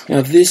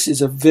 Now this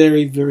is a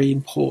very, very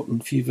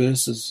important few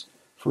verses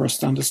for us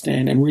to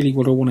understand, and really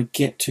what I want to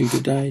get to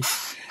today.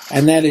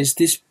 And that is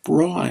this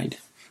bride,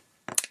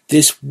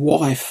 this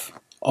wife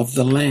of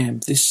the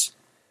Lamb, this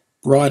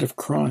bride of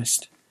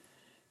Christ,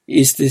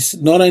 is this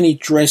not only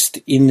dressed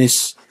in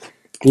this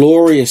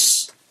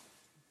glorious,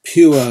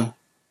 pure,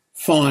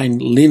 fine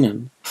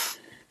linen,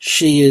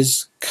 she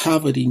is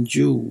covered in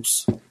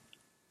jewels.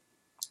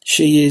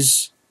 She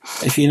is,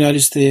 if you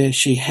notice there,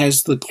 she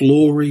has the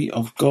glory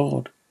of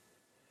God.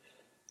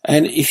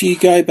 And if you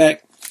go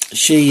back,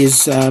 she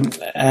is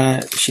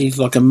she's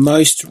like a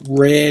most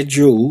rare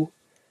jewel,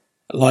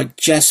 like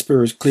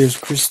jasper, as clear as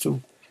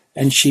crystal,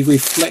 and she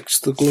reflects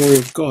the glory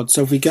of God.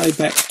 So if we go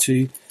back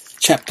to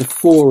chapter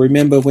 4,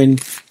 remember when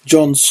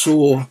John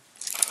saw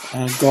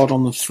God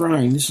on the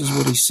throne, this is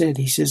what he said.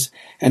 He says,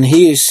 and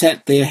he who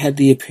sat there had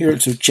the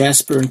appearance of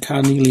jasper and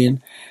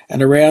carnelian,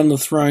 and around the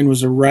throne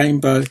was a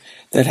rainbow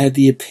that had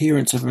the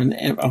appearance of an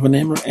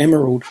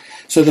emerald.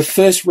 So the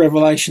first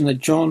revelation that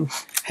John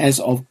has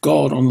of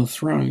God on the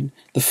throne,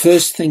 the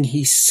first thing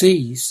he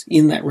sees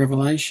in that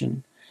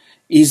revelation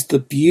is the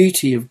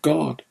beauty of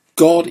God.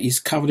 God is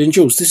covered in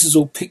jewels. This is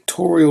all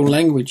pictorial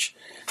language.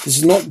 This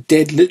is not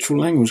dead literal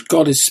language.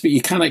 God is,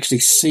 you can't actually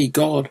see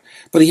God,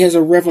 but he has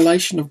a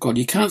revelation of God.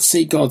 You can't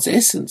see God's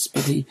essence,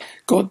 but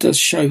God does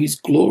show his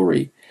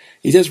glory.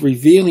 He does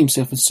reveal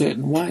himself in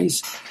certain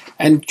ways.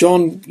 And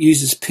John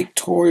uses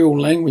pictorial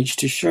language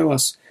to show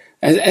us,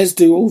 as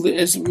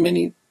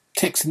many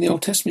texts in the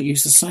Old Testament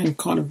use the same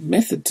kind of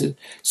method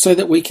so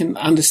that we can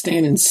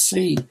understand and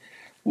see,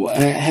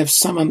 have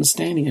some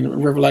understanding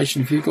and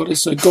revelation of who God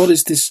is. So God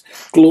is this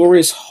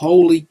glorious,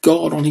 holy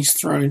God on his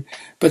throne,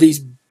 but he's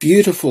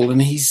beautiful,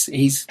 and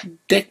he's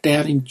decked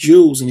out in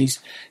jewels, and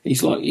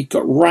he's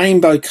got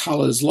rainbow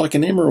colours like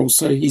an emerald.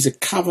 So he's a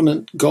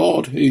covenant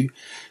God who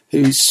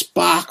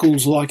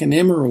sparkles like an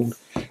emerald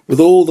with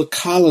all the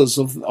colours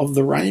of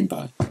the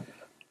rainbow.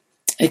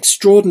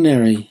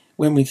 Extraordinary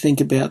when we think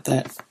about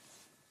that.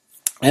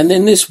 And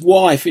then this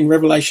wife in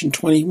Revelation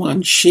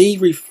 21, she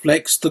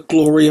reflects the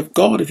glory of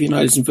God, if you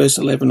notice in verse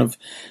 11 of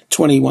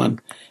 21,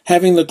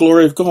 having the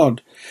glory of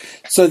God.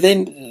 So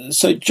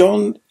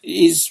John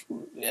is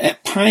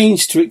at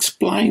pains to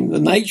explain the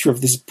nature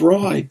of this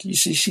bride. You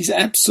see, she's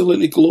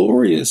absolutely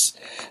glorious.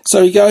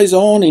 So he goes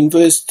on in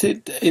verse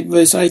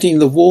 18,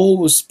 the wall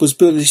was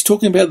built. He's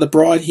talking about the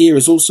bride here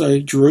as also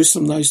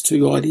Jerusalem. Those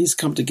two ideas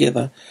come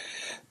together.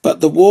 But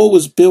the wall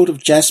was built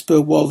of jasper,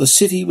 while the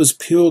city was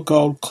pure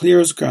gold, clear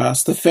as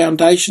glass. The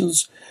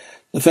foundations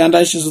of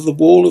the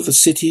wall of the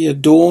city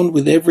adorned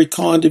with every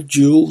kind of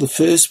jewel. The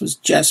first was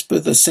jasper,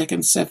 the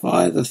second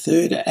sapphire, the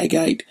third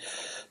agate,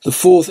 the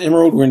fourth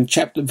emerald. We're in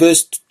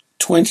verse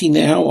 20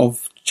 now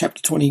of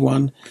chapter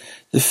 21.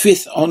 The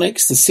fifth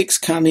onyx, the sixth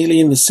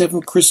carnelian, the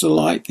seventh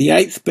chrysolite, the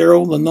eighth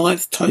beryl, the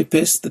ninth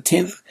topaz, the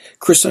 10th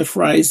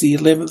chrysoprase, the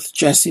 11th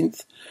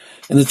jacinth,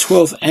 and the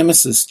 12th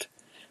amethyst.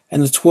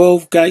 And the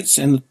 12 gates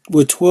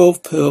were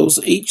 12 pearls.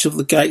 Each of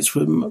the gates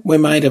were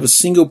made of a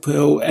single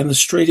pearl, and the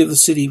street of the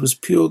city was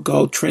pure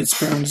gold,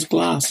 transparent as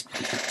glass.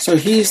 So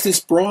here's this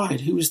bride,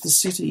 who is the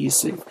city, you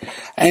see,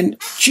 and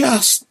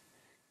just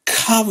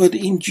covered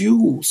in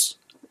jewels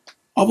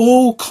of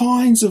all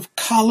kinds of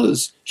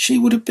colours. She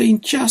would have been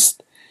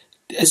just,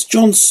 as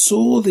John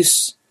saw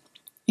this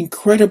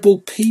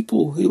incredible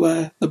people who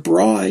are the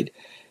bride,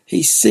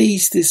 he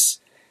sees this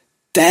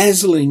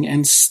dazzling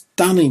and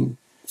stunning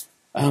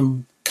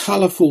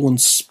colourful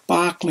and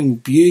sparkling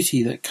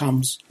beauty that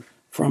comes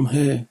from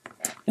her.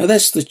 Now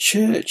that's the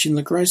church in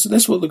the grace.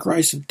 That's what the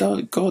grace of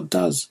God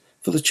does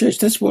for the church.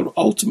 That's what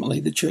ultimately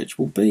the church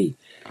will be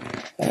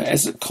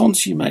as it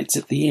consummates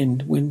at the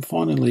end, when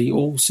finally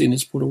all sin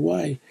is put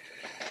away.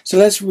 So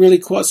that's really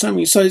quite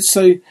something. So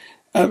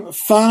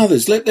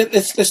fathers,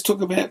 let's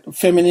talk about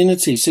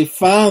femininity. See,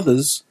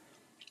 fathers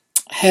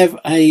have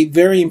a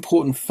very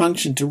important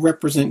function to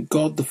represent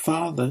God the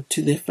Father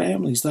to their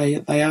families. They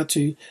are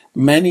to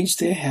manage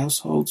their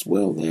households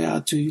well. They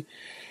are to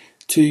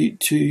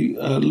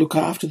look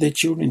after their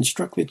children,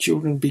 instruct their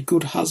children, be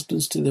good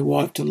husbands to their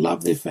wife, to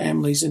love their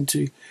families, and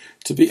to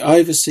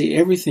oversee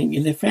everything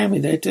in their family.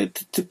 They're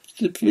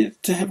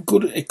to have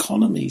good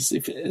economies,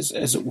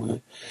 as it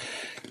were.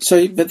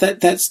 So, but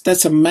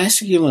that's a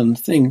masculine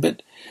thing.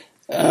 But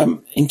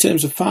in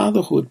terms of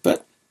fatherhood,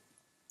 but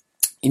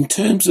in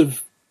terms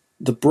of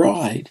the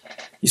bride,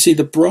 you see,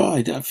 the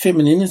bride,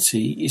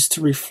 femininity is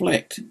to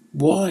reflect.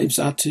 Wives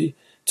are to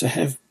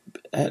have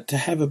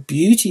a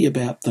beauty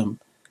about them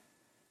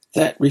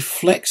that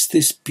reflects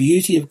this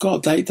beauty of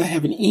God. They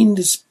have an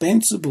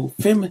indispensable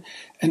and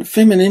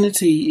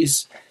femininity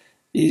is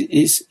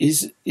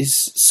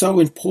so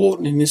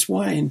important in this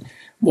way. And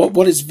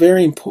what is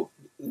very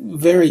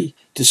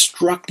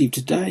destructive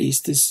today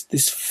is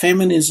this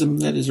feminism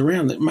that is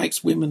around that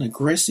makes women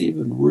aggressive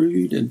and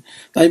rude, and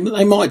they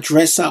might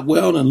dress up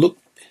well and look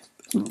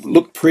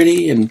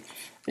pretty, and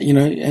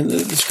and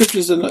the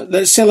scriptures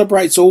that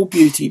celebrates all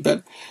beauty,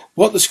 but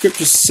what the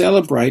scriptures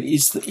celebrate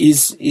is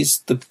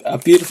a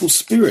beautiful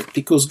spirit,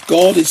 because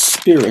God is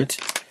spirit.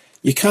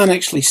 You can't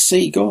actually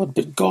see God,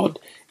 but God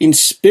in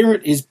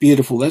spirit is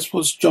beautiful. That's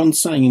what John's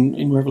saying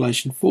in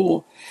Revelation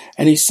 4.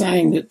 And he's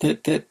saying that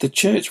the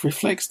church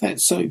reflects that.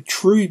 So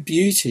true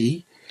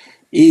beauty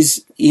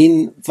is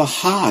in the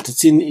heart.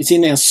 It's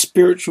in our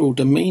spiritual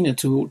demeanour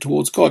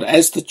towards God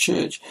as the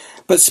church.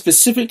 But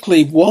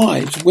specifically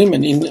wives,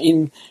 women,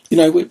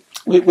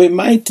 we're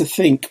made to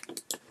think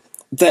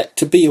that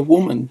to be a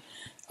woman,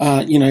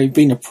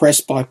 being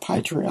oppressed by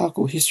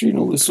patriarchal history and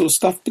all this sort of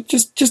stuff, but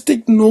just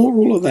ignore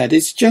all of that.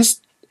 It's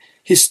just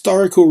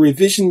historical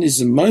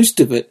revisionism, most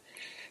of it.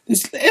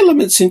 There's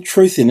elements in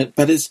truth in it,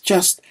 but it's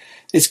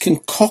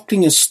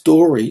concocting a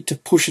story to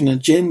push an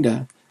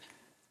agenda,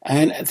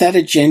 and that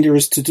agenda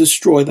is to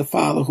destroy the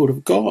fatherhood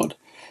of God.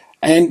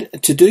 And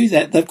to do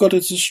that, they've got to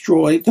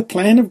destroy the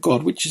plan of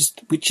God, which is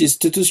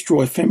to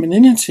destroy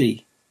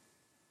femininity,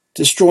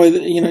 destroy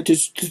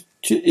to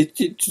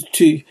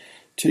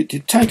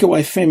take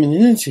away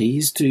femininity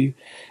is to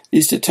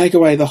take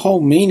away the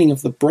whole meaning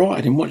of the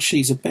bride and what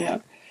she's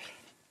about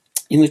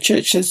in the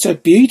church. So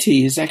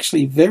beauty is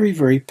actually very,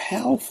 very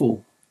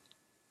powerful.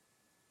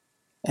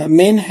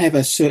 Men have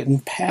a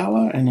certain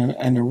power and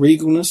a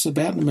regalness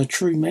about them. A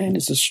true man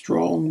is a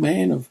strong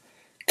man of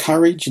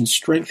courage and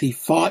strength. He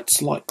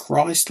fights like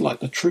Christ, like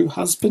the true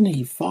husband.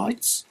 He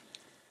fights,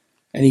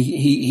 and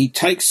he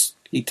takes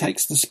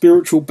the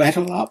spiritual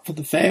battle up for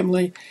the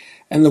family.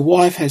 And the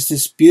wife has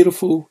this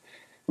beautiful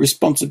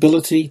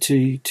responsibility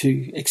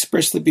to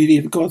express the beauty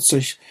of God. So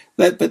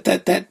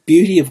that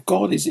beauty of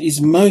God is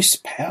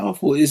most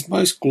powerful, is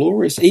most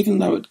glorious, even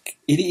though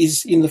it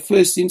is in the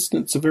first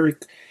instance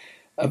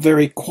a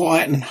very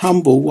quiet and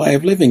humble way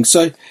of living.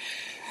 So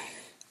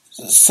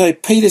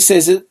Peter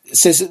says it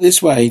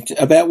this way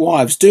about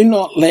wives: do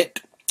not let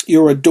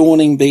your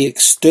adorning be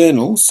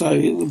external.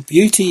 So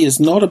beauty is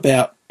not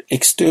about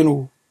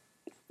external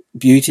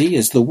beauty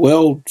as the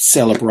world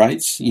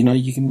celebrates.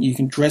 You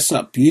can dress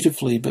up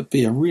beautifully but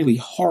be a really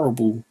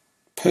horrible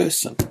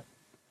person.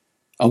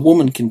 A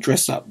woman can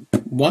dress up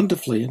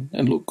wonderfully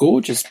and look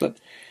gorgeous, but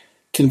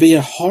can be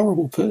a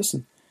horrible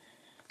person.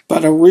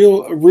 But a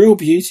real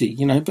beauty,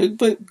 you know.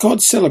 But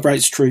God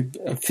celebrates true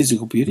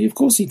physical beauty, of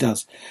course He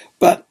does.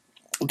 But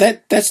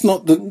that's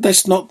not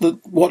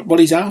what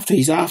He's after.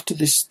 He's after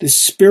this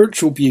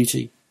spiritual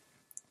beauty,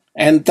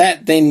 and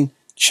that then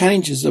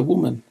changes a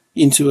woman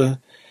into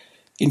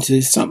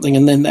something,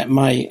 and then that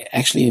may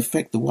actually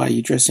affect the way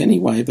you dress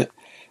anyway, but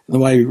the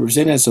way we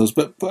present ourselves.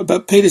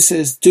 But Peter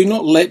says, "Do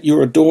not let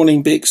your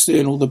adorning be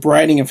external, the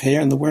braiding of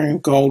hair and the wearing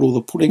of gold or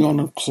the putting on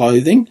of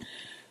clothing."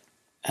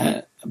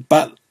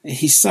 But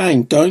he's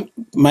saying, don't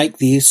make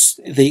the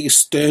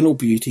external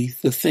beauty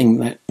the thing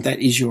that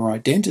is your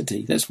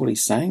identity. That's what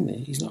he's saying there.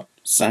 He's not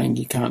saying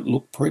you can't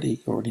look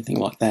pretty or anything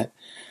like that.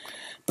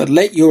 But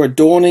let your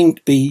adorning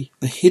be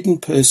the hidden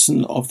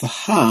person of the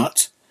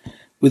heart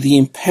with the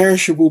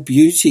imperishable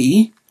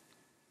beauty,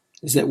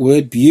 is that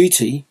word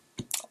beauty,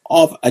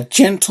 of a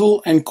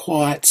gentle and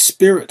quiet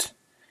spirit,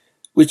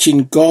 which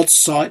in God's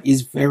sight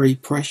is very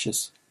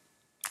precious.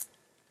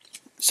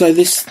 So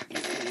this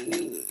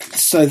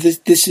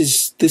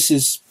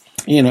is,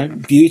 you know,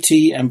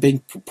 beauty and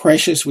being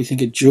precious. We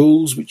think of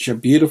jewels, which are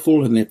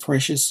beautiful and they're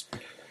precious.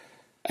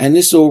 And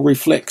this all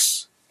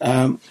reflects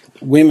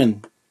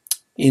women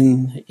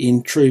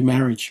in true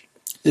marriage.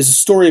 There's a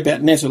story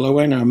about Netta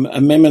Lowena.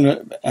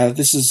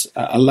 This is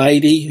a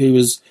lady who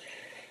was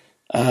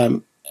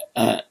a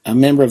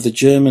member of the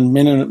German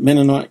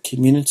Mennonite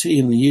community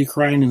in the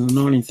Ukraine in the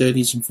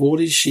 1930s and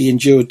 40s. She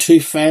endured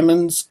 2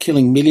 famines,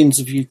 killing millions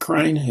of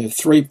Ukraine. Her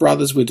 3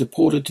 brothers were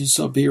deported to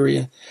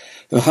Siberia.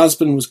 Her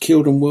husband was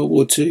killed in World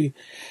War II,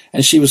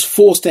 and she was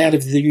forced out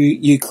of the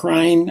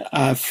Ukraine,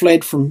 had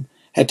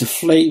to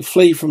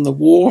flee from the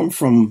war and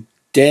from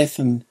death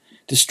and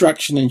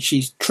destruction, and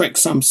she trekked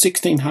some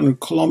 1,600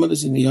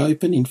 kilometres in the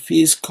open in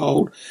fierce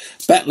cold,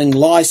 battling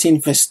lice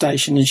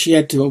infestation, and she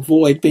had to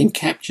avoid being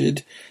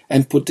captured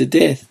and put to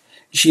death.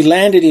 She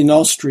landed in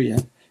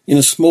Austria in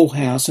a small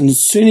house, and as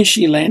soon as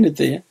she landed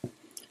there,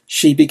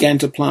 she began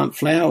to plant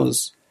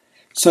flowers.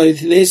 So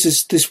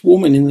there's this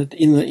woman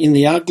in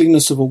the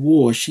ugliness of a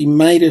war. She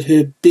made it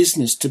her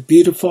business to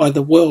beautify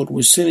the world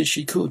as soon as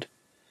she could,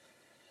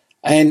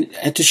 and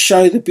to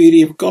show the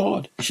beauty of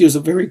God. She was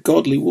a very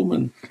godly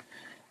woman.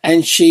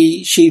 And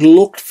she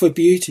looked for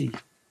beauty.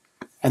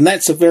 And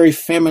that's a very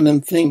feminine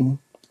thing.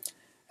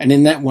 And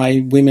in that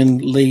way, women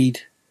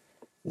lead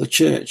the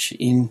church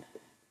in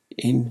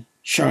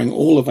showing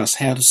all of us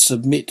how to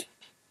submit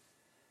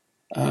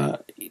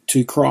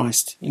to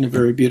Christ in a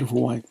very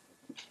beautiful way.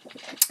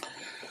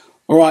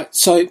 All right,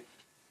 so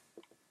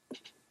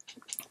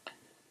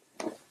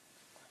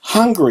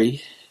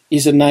Hungary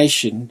is a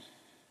nation,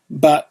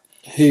 but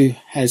who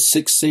has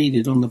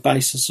succeeded on the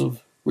basis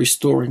of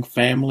restoring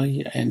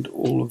family and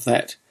all of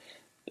that,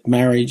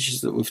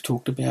 marriage that we've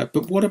talked about.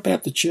 But what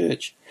about the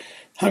church?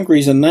 Hungary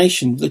is a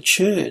nation, the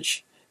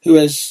church, who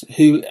are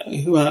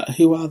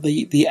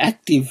the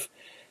active,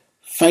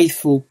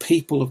 faithful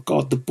people of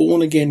God, the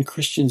born-again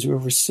Christians who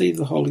have received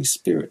the Holy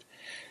Spirit.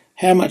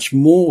 How much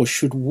more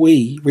should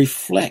we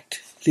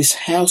reflect this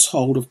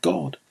household of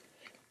God?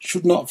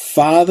 Should not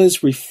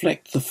fathers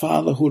reflect the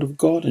fatherhood of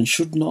God, and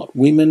should not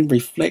women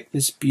reflect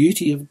this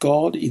beauty of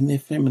God in their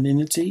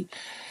femininity?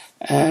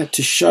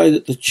 To show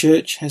that the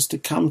church has to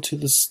come to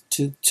the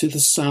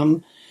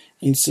Son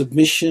in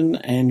submission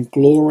and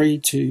glory,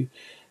 to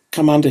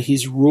come under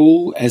his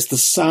rule as the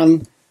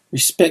Son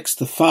respects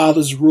the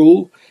Father's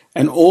rule,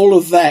 and all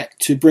of that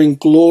to bring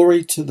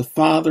glory to the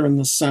Father and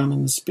the Son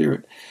and the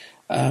Spirit,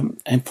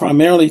 and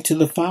primarily to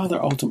the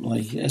Father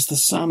ultimately, as the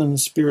Son and the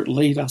Spirit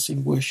lead us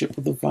in worship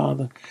of the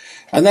Father.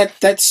 And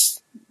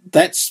that's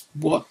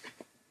what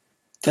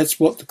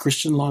the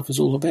Christian life is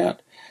all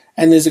about.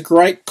 And there's a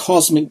great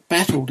cosmic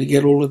battle to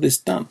get all of this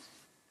done.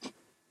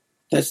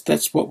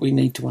 That's what we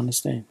need to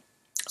understand.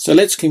 So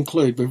let's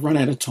conclude. We've run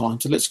out of time,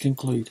 so let's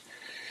conclude.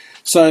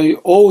 So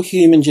all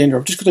human gender,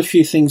 I've just got a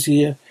few things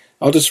here.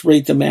 I'll just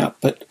read them out.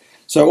 But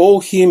so all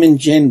human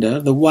gender,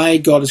 the way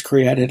God has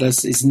created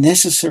us, is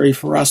necessary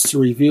for us to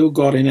reveal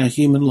God in our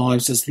human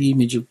lives as the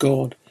image of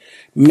God.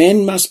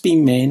 Men must be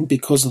men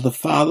because of the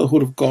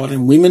fatherhood of God,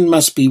 and women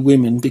must be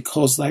women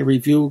because they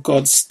reveal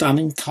God's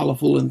stunning,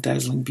 colourful and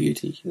dazzling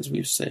beauty, as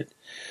we've said.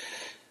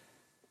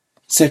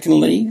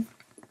 Secondly,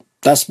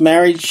 thus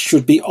marriage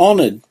should be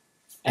honoured,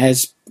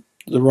 as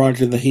the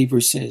writer of the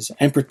Hebrews says,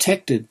 and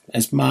protected,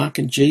 as Mark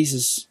and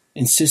Jesus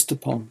insist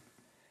upon,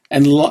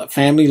 and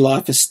family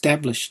life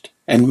established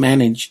and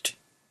managed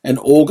and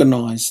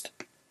organised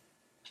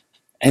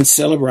and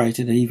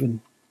celebrated even.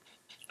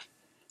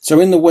 So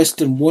in the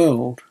Western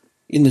world,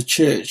 in the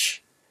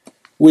church,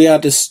 we are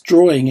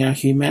destroying our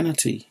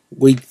humanity.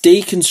 We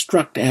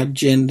deconstruct our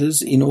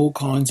genders in all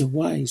kinds of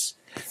ways.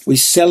 We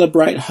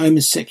celebrate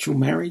homosexual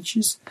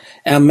marriages.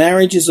 Our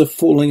marriages are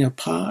falling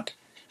apart.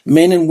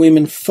 Men and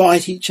women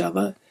fight each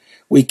other.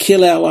 We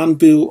kill our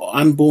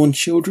unborn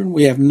children.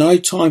 We have no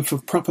time for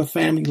proper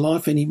family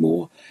life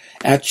anymore.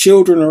 Our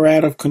children are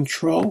out of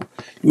control.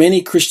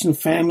 Many Christian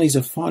families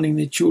are finding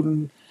their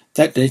children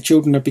that their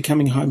children are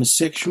becoming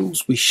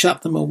homosexuals. We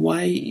shut them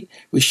away.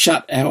 We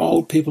shut our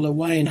old people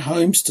away in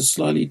homes to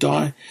slowly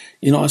die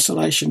in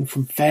isolation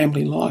from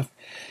family life.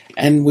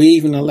 And we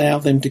even allow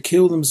them to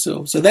kill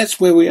themselves. So that's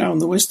where we are in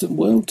the Western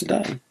world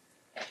today.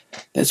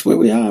 That's where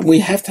we are. And we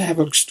have to have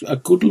a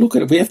good look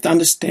at it. We have to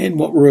understand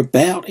what we're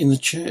about in the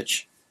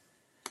church.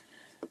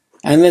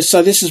 And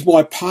so this is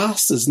why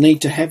pastors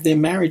need to have their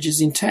marriages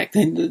intact.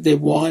 Their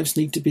wives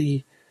need to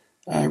be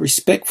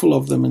respectful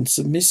of them and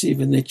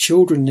submissive, and their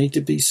children need to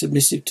be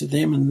submissive to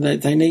them, and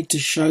they need to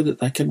show that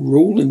they can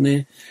rule in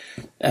their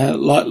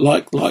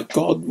like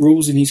God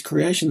rules in His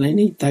creation.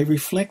 They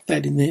reflect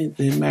that in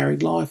their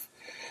married life,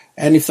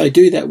 and if they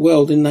do that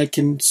well, then they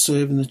can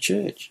serve in the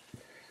church.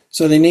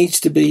 So there needs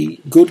to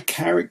be good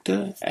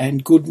character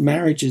and good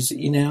marriages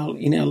in our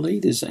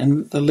leaders,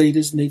 and the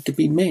leaders need to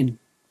be men,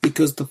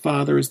 because the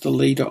Father is the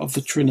leader of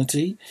the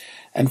Trinity,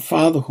 and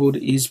fatherhood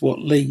is what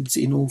leads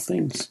in all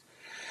things.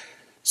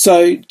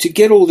 So to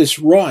get all this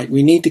right,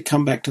 we need to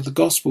come back to the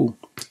gospel,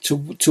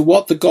 to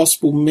what the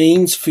gospel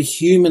means for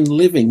human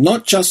living,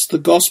 not just the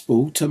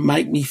gospel to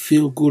make me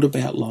feel good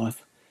about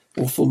life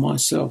or for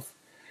myself.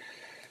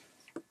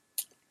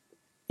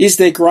 Is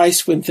there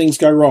grace when things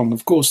go wrong?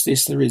 Of course,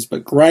 yes, there is,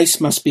 but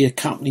grace must be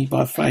accompanied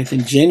by faith,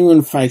 and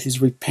genuine faith is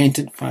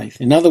repentant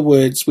faith. In other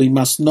words, we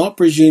must not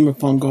presume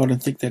upon God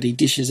and think that He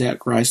dishes out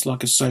grace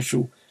like a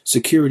social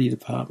security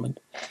department,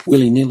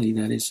 willy-nilly,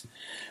 that is.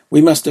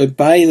 We must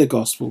obey the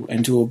gospel,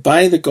 and to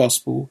obey the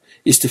gospel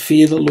is to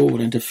fear the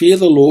Lord, and to fear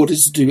the Lord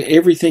is to do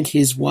everything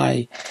His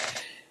way.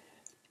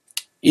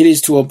 It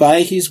is to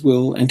obey His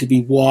will and to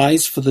be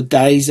wise, for the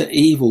days are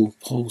evil,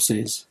 Paul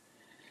says.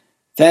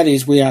 That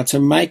is, we are to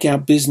make our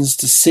business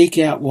to seek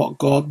out what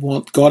God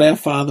our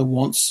Father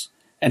wants,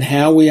 and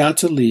how we are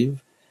to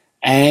live,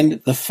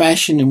 and the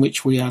fashion in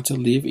which we are to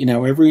live in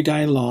our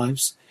everyday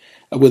lives,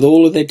 with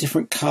all of their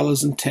different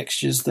colours and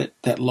textures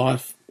that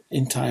life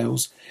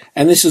entails.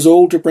 And this is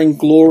all to bring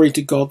glory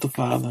to God the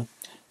Father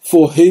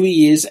for who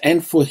He is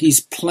and for His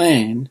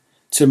plan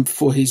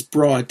for His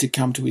bride to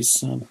come to His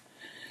Son.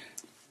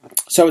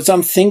 So it's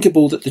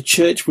unthinkable that the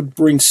church would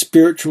bring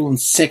spiritual and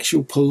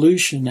sexual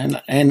pollution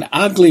and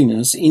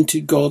ugliness into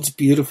God's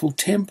beautiful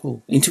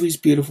temple, into His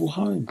beautiful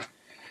home.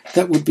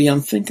 That would be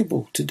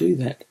unthinkable to do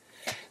that.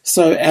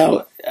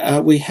 So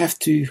we have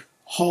to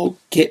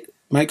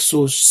make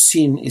sure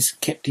sin is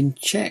kept in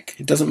check.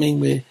 It doesn't mean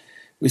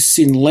we're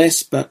sin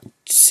less, but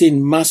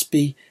sin must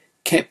be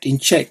kept in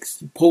check.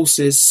 Paul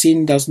says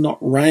sin does not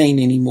reign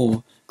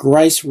anymore.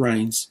 Grace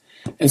reigns.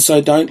 And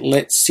so don't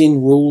let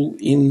sin rule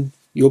in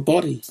your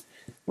body.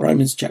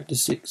 Romans chapter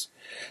 6.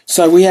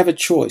 So we have a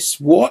choice.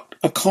 What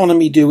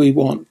economy do we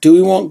want? Do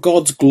we want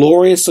God's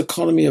glorious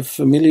economy of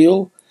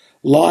familial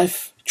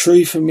life,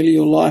 true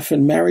familial life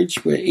and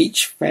marriage, where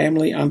each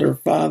family under a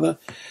father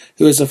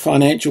who has a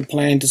financial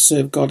plan to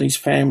serve God and His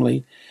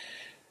family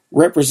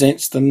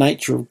represents the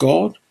nature of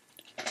God?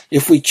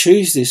 If we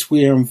choose this,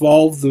 we are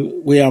involved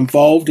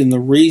in the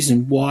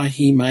reason why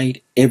He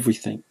made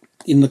everything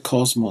in the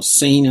cosmos,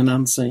 seen and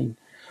unseen.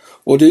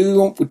 Or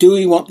do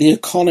we want the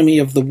economy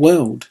of the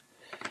world,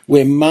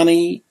 where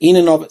money in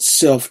and of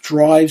itself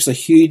drives a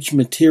huge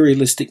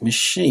materialistic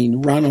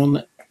machine run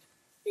on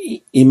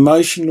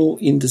emotional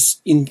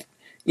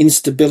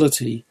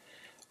instability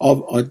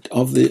of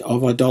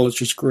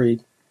idolatrous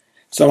greed?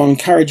 So I'm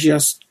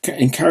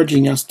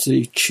encouraging us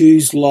to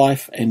choose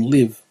life and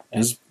live,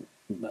 as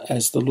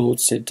the Lord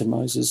said to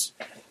Moses,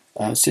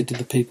 said to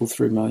the people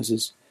through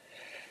Moses.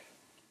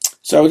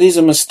 So it is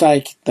a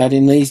mistake that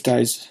in these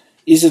days,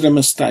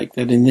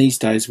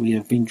 we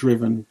have been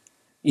driven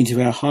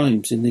into our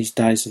homes in these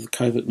days of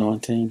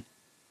COVID-19?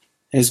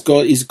 Is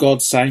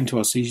God saying to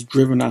us, He's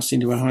driven us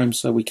into our homes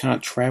so we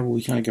can't travel,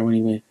 we can't go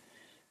anywhere?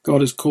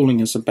 God is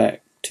calling us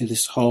back to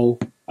this whole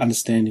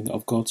understanding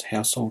of God's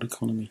household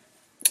economy.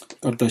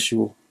 God bless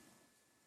you all.